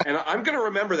 And I'm going to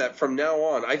remember that from now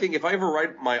on. I think if I ever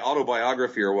write my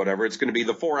autobiography or whatever, it's going to be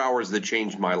the 4 hours that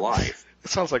changed my life.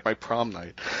 It sounds like my prom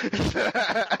night.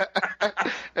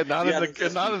 and not in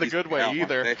the good way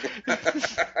either.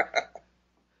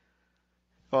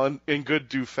 Well, in good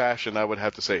due fashion, I would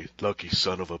have to say, lucky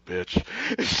son of a bitch.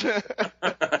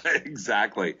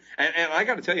 Exactly. And I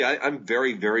got to tell you, I'm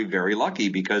very, very, very lucky,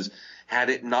 because had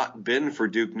it not been for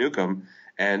Duke Nukem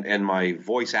and my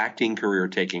voice acting career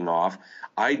taking off,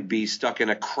 I'd be stuck in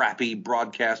a crappy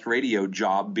broadcast radio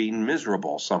job being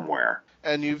miserable somewhere.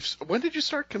 And when did you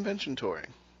start convention touring?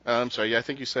 I'm sorry, I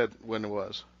think you said when it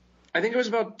was. I think it was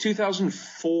about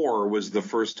 2004 was the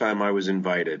first time I was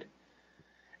invited.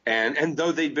 And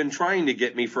though they'd been trying to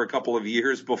get me for a couple of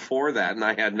years before that, and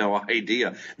I had no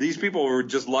idea, these people were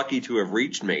just lucky to have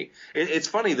reached me. It's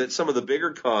funny that some of the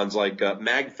bigger cons, like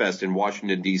MagFest in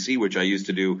Washington, D.C., which I used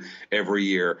to do every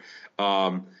year,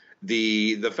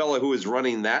 the fellow who was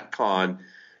running that con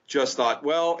just thought,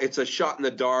 well, it's a shot in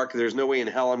the dark. There's no way in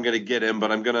hell I'm going to get him,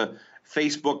 but I'm going to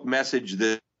Facebook message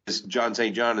this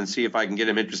jon-st-john and see if I can get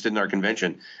him interested in our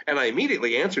convention. And I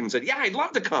immediately answered and said, yeah, I'd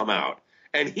love to come out.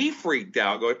 And he freaked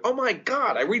out, going, oh, my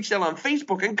God, I reached out on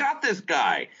Facebook and got this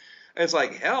guy. And it's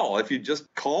like, hell, if you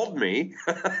just called me.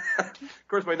 Of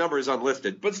course, my number is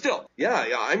unlisted. But still, yeah,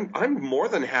 I'm more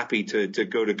than happy to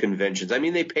go to conventions. I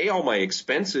mean, they pay all my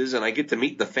expenses, and I get to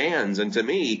meet the fans. And to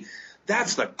me,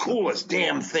 that's the coolest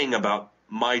damn thing about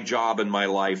my job and my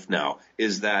life now,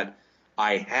 is that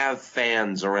I have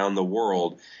fans around the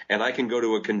world, and I can go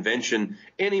to a convention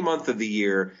any month of the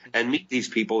year and meet these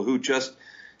people who just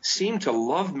seem to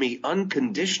love me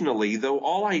unconditionally, though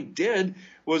all I did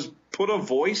was put a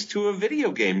voice to a video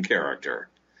game character.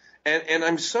 And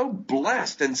I'm so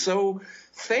blessed and so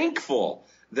thankful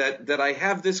that I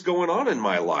have this going on in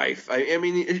my life. I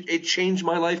mean, it changed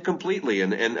my life completely,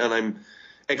 and I'm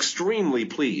extremely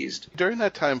pleased. During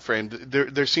that time frame,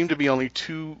 there seemed to be only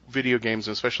two video games,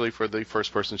 especially for the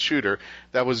first-person shooter.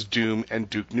 That was Doom and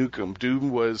Duke Nukem. Doom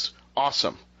was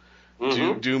awesome.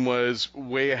 Mm-hmm. Doom was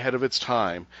way ahead of its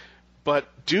time. But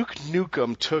Duke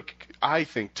Nukem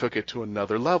took it to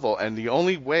another level, and the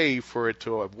only way for it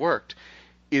to have worked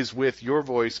is with your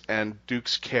voice and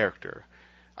Duke's character.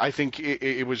 I think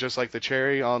it was just like the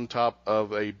cherry on top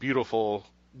of a beautiful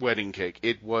wedding cake.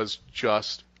 It was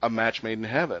just a match made in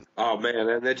heaven. Oh man,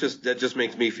 and that just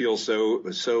makes me feel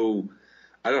so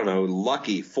I don't know,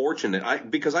 lucky,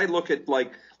 fortunate. Because I look at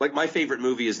like my favorite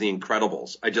movie is The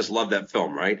Incredibles. I just love that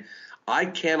film, right? I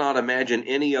cannot imagine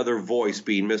any other voice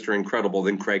being Mr. Incredible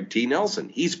than Craig T. Nelson.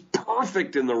 He's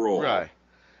perfect in the role.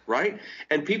 Right?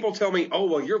 And people tell me, oh,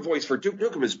 well, your voice for Duke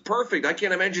Nukem is perfect. I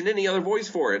can't imagine any other voice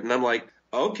for it. And I'm like,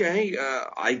 okay,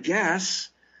 I guess.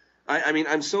 I mean,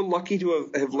 I'm so lucky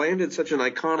to have landed such an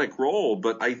iconic role,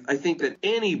 but I think that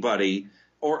anybody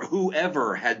or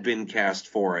whoever had been cast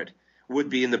for it would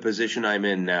be in the position I'm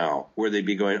in now, where they'd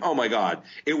be going, oh, my God,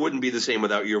 it wouldn't be the same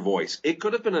without your voice. It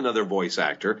could have been another voice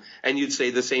actor, and you'd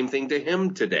say the same thing to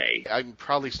him today. I'm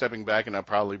probably stepping back, and I'll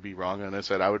probably be wrong on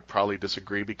this, and I would probably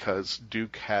disagree because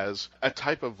Duke has a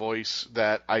type of voice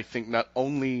that I think not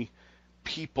only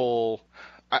people,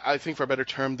 I think for a better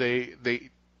term, they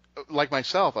like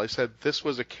myself, I said this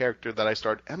was a character that I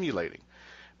started emulating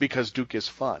because Duke is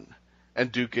fun,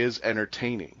 and Duke is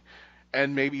entertaining.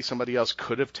 And maybe somebody else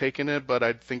could have taken it, but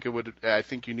I think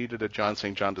you needed a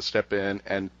Jon-St-John to step in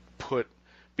and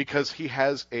because he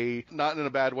has not in a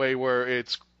bad way where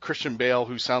it's Christian Bale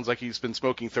who sounds like he's been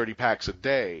smoking 30 packs a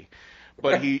day,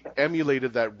 but he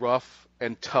emulated that rough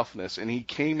and toughness, and he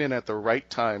came in at the right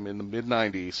time in the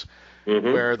mid-90s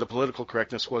where the political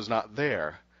correctness was not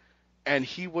there, and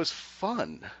he was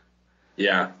fun.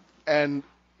 Yeah. And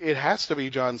it has to be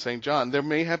Jon-St-John. There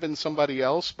may have been somebody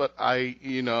else, but I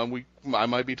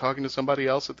might be talking to somebody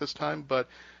else at this time, but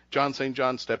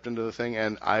Jon-St-John stepped into the thing,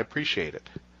 and I appreciate it.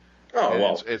 Oh,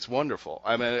 well. It's wonderful.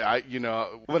 I mean,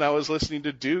 when I was listening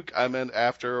to Duke, I mean,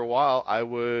 after a while, I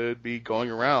would be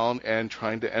going around and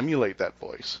trying to emulate that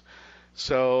voice.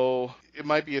 So it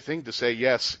might be a thing to say,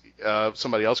 yes,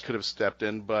 somebody else could have stepped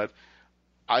in, but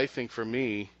I think for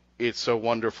me, it's so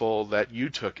wonderful that you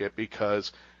took it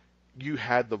because you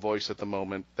had the voice at the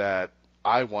moment that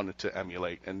I wanted to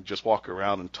emulate and just walk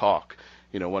around and talk,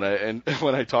 when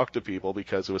I talk to people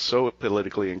because it was so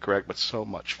politically incorrect but so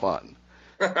much fun.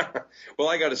 Well,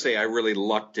 I got to say, I really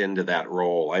lucked into that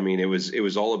role. I mean, it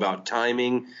was all about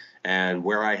timing and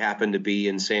where I happened to be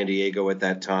in San Diego at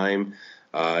that time.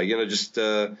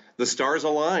 The stars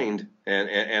aligned,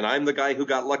 and I'm the guy who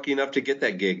got lucky enough to get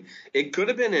that gig. It could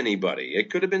have been anybody. It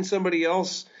could have been somebody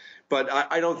else. But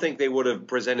I don't think they would have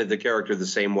presented the character the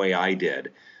same way I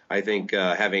did. I think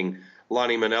having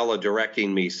Lonnie Manella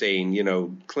directing me saying,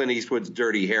 Clint Eastwood's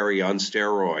Dirty Harry on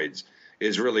steroids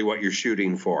is really what you're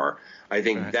shooting for. I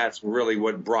think that's really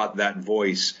what brought that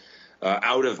voice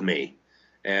out of me.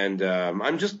 And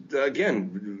I'm just,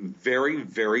 again, very,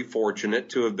 very fortunate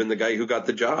to have been the guy who got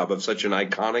the job of such an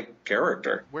iconic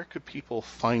character. Where could people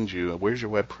find you? Where's your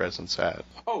web presence at?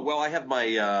 Oh, well, I have my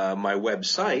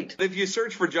website. If you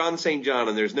search for Jon-St-John,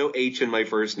 and there's no H in my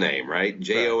first name, right?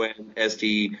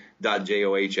 JONST.JOHN.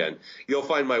 You'll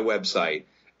find my website.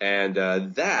 And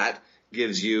that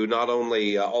gives you not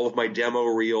only all of my demo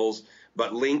reels,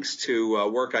 but links to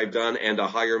work I've done and to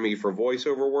hire me for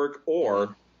voiceover work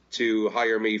or to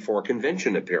hire me for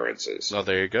convention appearances. Well,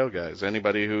 there you go, guys.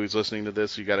 Anybody who's listening to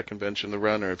this, you got a convention to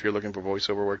run, or if you're looking for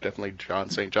voiceover work, definitely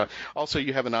Jon-St-John. Also,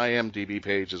 you have an IMDb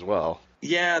page as well.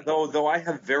 Yeah, though I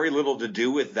have very little to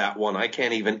do with that one. I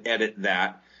can't even edit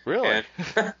that. Really?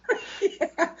 Yeah,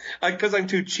 because I'm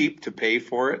too cheap to pay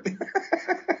for it.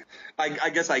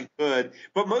 I guess I could,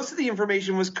 but most of the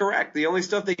information was correct. The only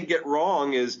stuff they get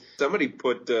wrong is somebody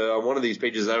put on one of these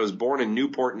pages that I was born in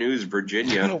Newport News,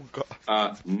 Virginia. Oh,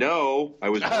 God. No, I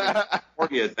was born in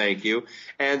California, thank you.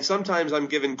 And sometimes I'm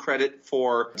given credit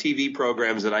for TV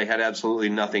programs that I had absolutely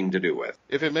nothing to do with.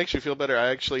 If it makes you feel better,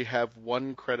 I actually have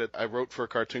one credit. I wrote for a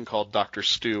cartoon called Dr.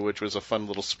 Stu, which was a fun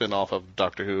little spin-off of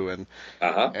Doctor Who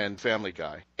and Family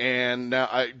Guy. And now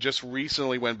I just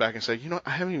recently went back and said,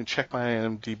 I haven't even checked my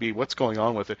IMDb. What's going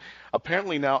on with it?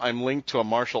 Apparently now I'm linked to a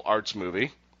martial arts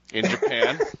movie in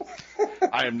Japan.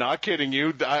 I am not kidding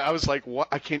you. I was like, what?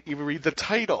 I can't even read the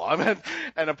title.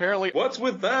 And apparently... What's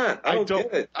with that? I don't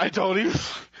get it. I don't even...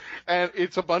 And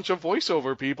it's a bunch of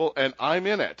voiceover people, and I'm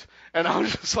in it. And I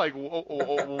was just like,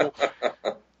 whoa.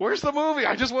 Where's the movie?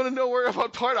 I just want to know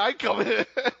what part I come in.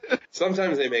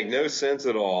 Sometimes they make no sense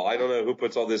at all. I don't know who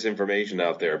puts all this information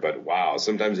out there, but wow,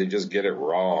 sometimes they just get it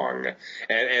wrong.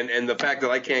 And the fact that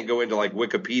I can't go into like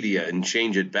Wikipedia and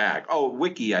change it back. Oh,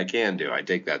 Wiki I can do. I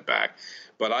take that back.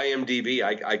 But IMDb,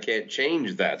 I can't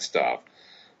change that stuff.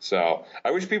 So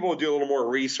I wish people would do a little more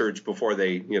research before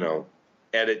they,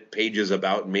 edit pages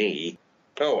about me.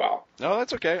 Oh, wow. No,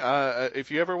 that's okay.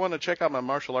 If you ever want to check out my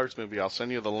martial arts movie, I'll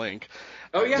send you the link.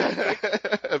 Oh, yeah.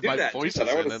 My voice is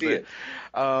I want to see it.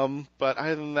 But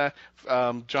other than that,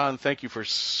 John, thank you for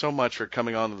so much for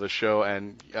coming on to the show.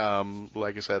 And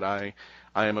like I said, I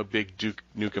am a big Duke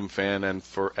Nukem fan, and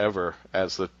forever,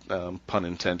 as the pun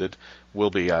intended,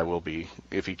 I will be.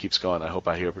 If he keeps going, I hope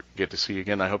I get to see you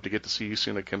again. I hope to get to see you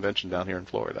soon at a convention down here in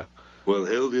Florida. Well,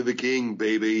 hail to the king,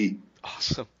 baby.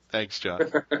 Awesome. Thanks, John.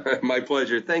 My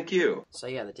pleasure. Thank you. So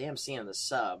yeah, the damn scene in the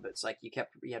sub, it's like you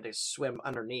had to swim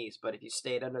underneath, but if you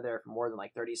stayed under there for more than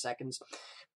like 30 seconds,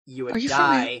 you would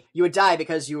die. You would die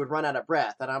because you would run out of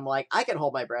breath. And I'm like, I can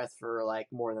hold my breath for like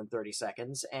more than 30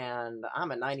 seconds, and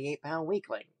I'm a 98-pound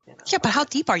weakling. You know? Yeah, but how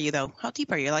deep are you though? How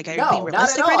deep are you? Like, are you No, being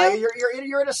realistic not at all. right now?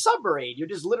 You're in a submarine. You're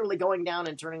just literally going down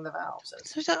and turning the valves.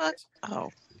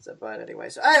 But anyway,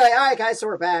 so anyway, all right, guys. So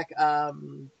we're back.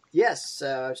 Yes,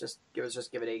 I was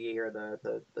just giving Iggy here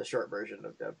the short version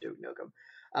of Duke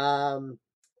Nukem.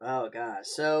 Oh gosh,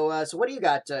 so what do you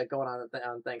got going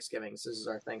on Thanksgiving? This is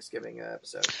our Thanksgiving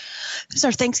episode. This is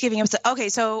our Thanksgiving episode. Okay,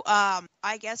 so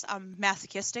I guess I'm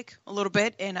masochistic a little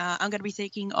bit, and I'm going to be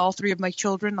taking all three of my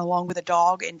children along with a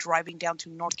dog and driving down to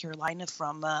North Carolina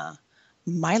from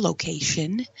my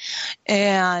location,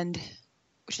 and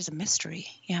which is a mystery.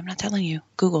 Yeah, I'm not telling you.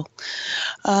 Google.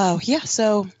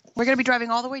 So we're going to be driving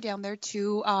all the way down there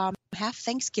to have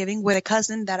Thanksgiving with a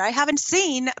cousin that I haven't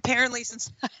seen apparently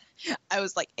since I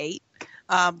was like 8.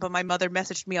 But my mother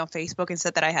messaged me on Facebook and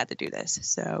said that I had to do this.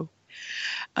 So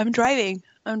I'm driving.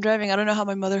 I don't know how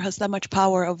my mother has that much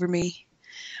power over me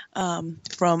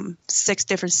from 6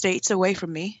 different states away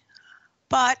from me.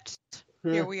 But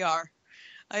here we are.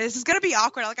 This is going to be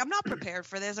awkward. Like, I'm not prepared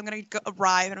for this. I'm going to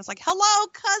arrive, and I was like, hello,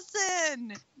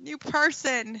 cousin, new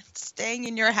person, staying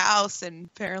in your house, and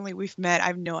apparently we've met. I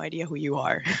have no idea who you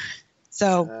are.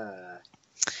 So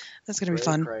that's going to be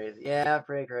fun. Crazy. Yeah,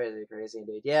 pretty crazy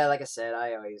indeed. Yeah, like I said,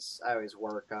 I always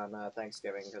work on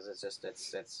Thanksgiving because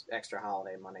it's extra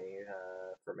holiday money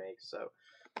for me. So,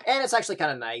 and it's actually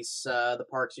kind of nice. The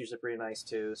park's usually pretty nice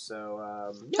too.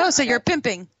 So so you're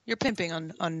pimping. You're pimping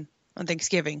on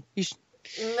Thanksgiving. You should.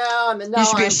 No. You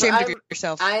should be ashamed of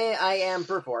yourself. I am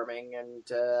performing, and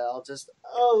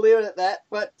I'll leave it at that.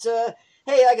 But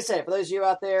hey, like I said, for those of you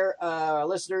out there,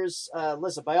 listeners,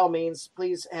 listen, by all means,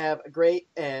 please have a great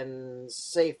and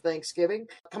safe Thanksgiving.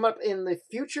 Coming up in the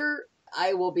future,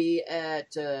 I will be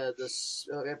at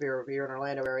if you're in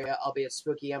Orlando area, I'll be at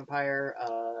Spooky Empire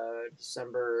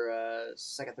December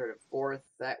 2nd, 3rd, and 4th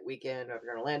that weekend if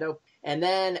you're in Orlando. And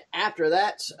then after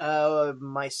that,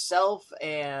 myself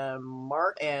and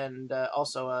Mark and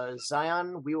also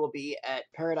Zion, we will be at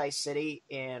Paradise City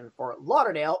in Fort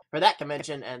Lauderdale for that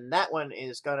convention, and that one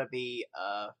is going to be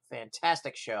a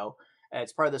fantastic show.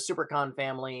 It's part of the SuperCon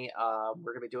family.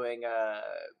 We're going to be doing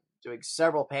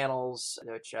several panels,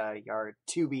 which are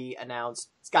to be announced.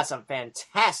 It's got some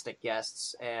fantastic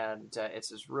guests, and it's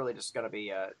just really just going to be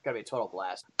a total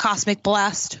blast. Cosmic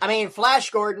blast. I mean, Flash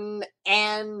Gordon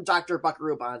and Dr.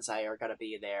 Buckaroo Banzai are going to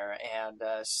be there, and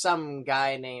some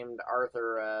guy named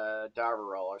Arthur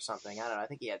Darverell or something. I don't know. I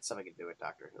think he had something to do with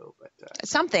Doctor Who, but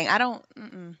something. I don't.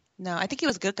 No, I think he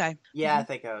was a good guy. Yeah, I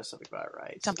think I was something about it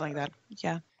right. Something like that.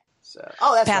 Yeah. So,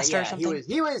 that's Pastor right.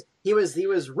 Yeah, he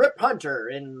was Rip Hunter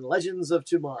in Legends of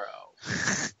Tomorrow.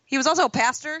 He was also a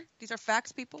pastor. These are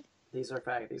facts, people. These are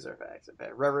facts.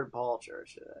 Reverend Paul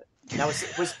Church. That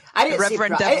was I didn't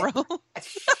Reverend see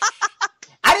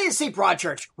I didn't see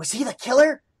Broadchurch. Was he the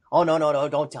killer? Oh no!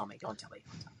 Don't tell me.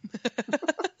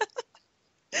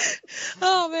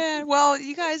 Oh man. Well,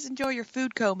 you guys enjoy your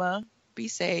food coma. Be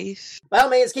safe. By all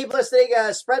means, keep listening.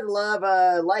 Spread the love.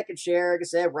 Like and share. Like I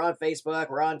said, we're on Facebook.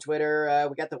 We're on Twitter.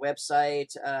 We got the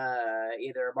website.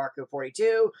 Either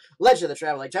Marco42, Legend of the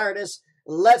Traveling TARDIS,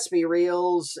 Let's Be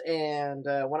Reals, and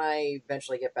when I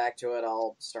eventually get back to it,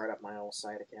 I'll start up my old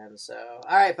site again. So,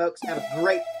 all right, folks, have a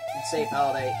great and safe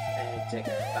holiday, and take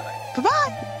care. Bye-bye.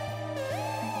 Bye-bye.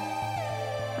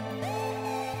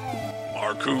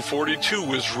 Marku 42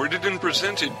 was written and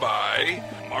presented by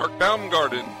Mark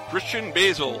Baumgarten, Christian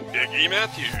Basil, Iggy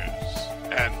Matthews,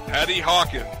 and Patty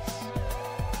Hawkins.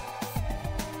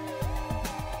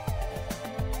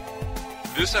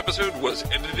 This episode was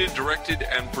edited, directed,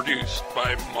 and produced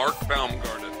by Mark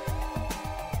Baumgarten.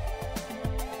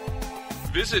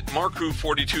 Visit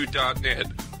marku42.net,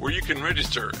 where you can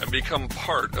register and become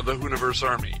part of the Hooniverse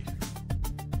Army.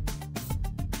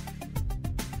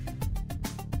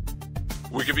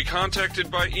 We can be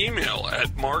contacted by email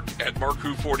at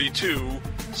mark@marku42,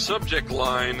 subject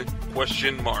line, ?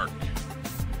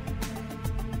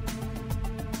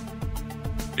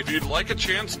 If you'd like a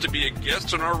chance to be a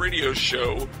guest on our radio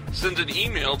show, send an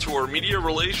email to our Media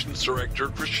Relations Director,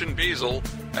 Christian Basil,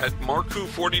 at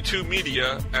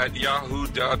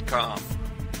marku42media@yahoo.com.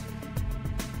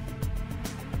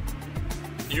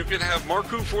 You can have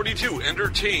Marku42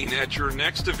 entertain at your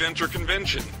next event or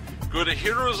convention. Go to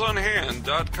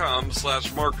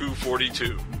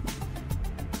heroesonhand.com/Marku42.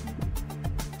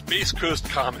 Space Coast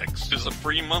Comics is a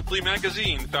free monthly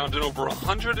magazine found in over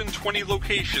 120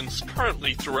 locations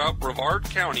currently throughout Brevard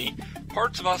County,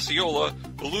 parts of Osceola,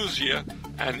 Volusia,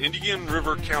 and Indian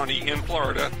River County in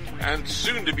Florida, and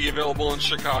soon to be available in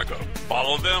Chicago.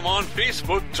 Follow them on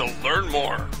Facebook to learn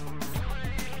more.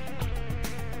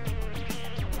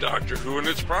 Doctor Who and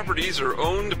its properties are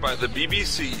owned by the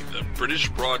BBC, the British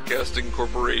Broadcasting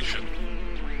Corporation.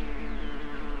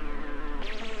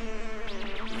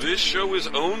 This show is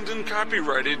owned and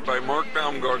copyrighted by Mark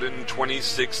Baumgarten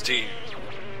 2016.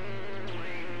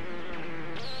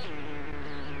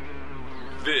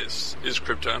 This is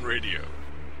Krypton Radio.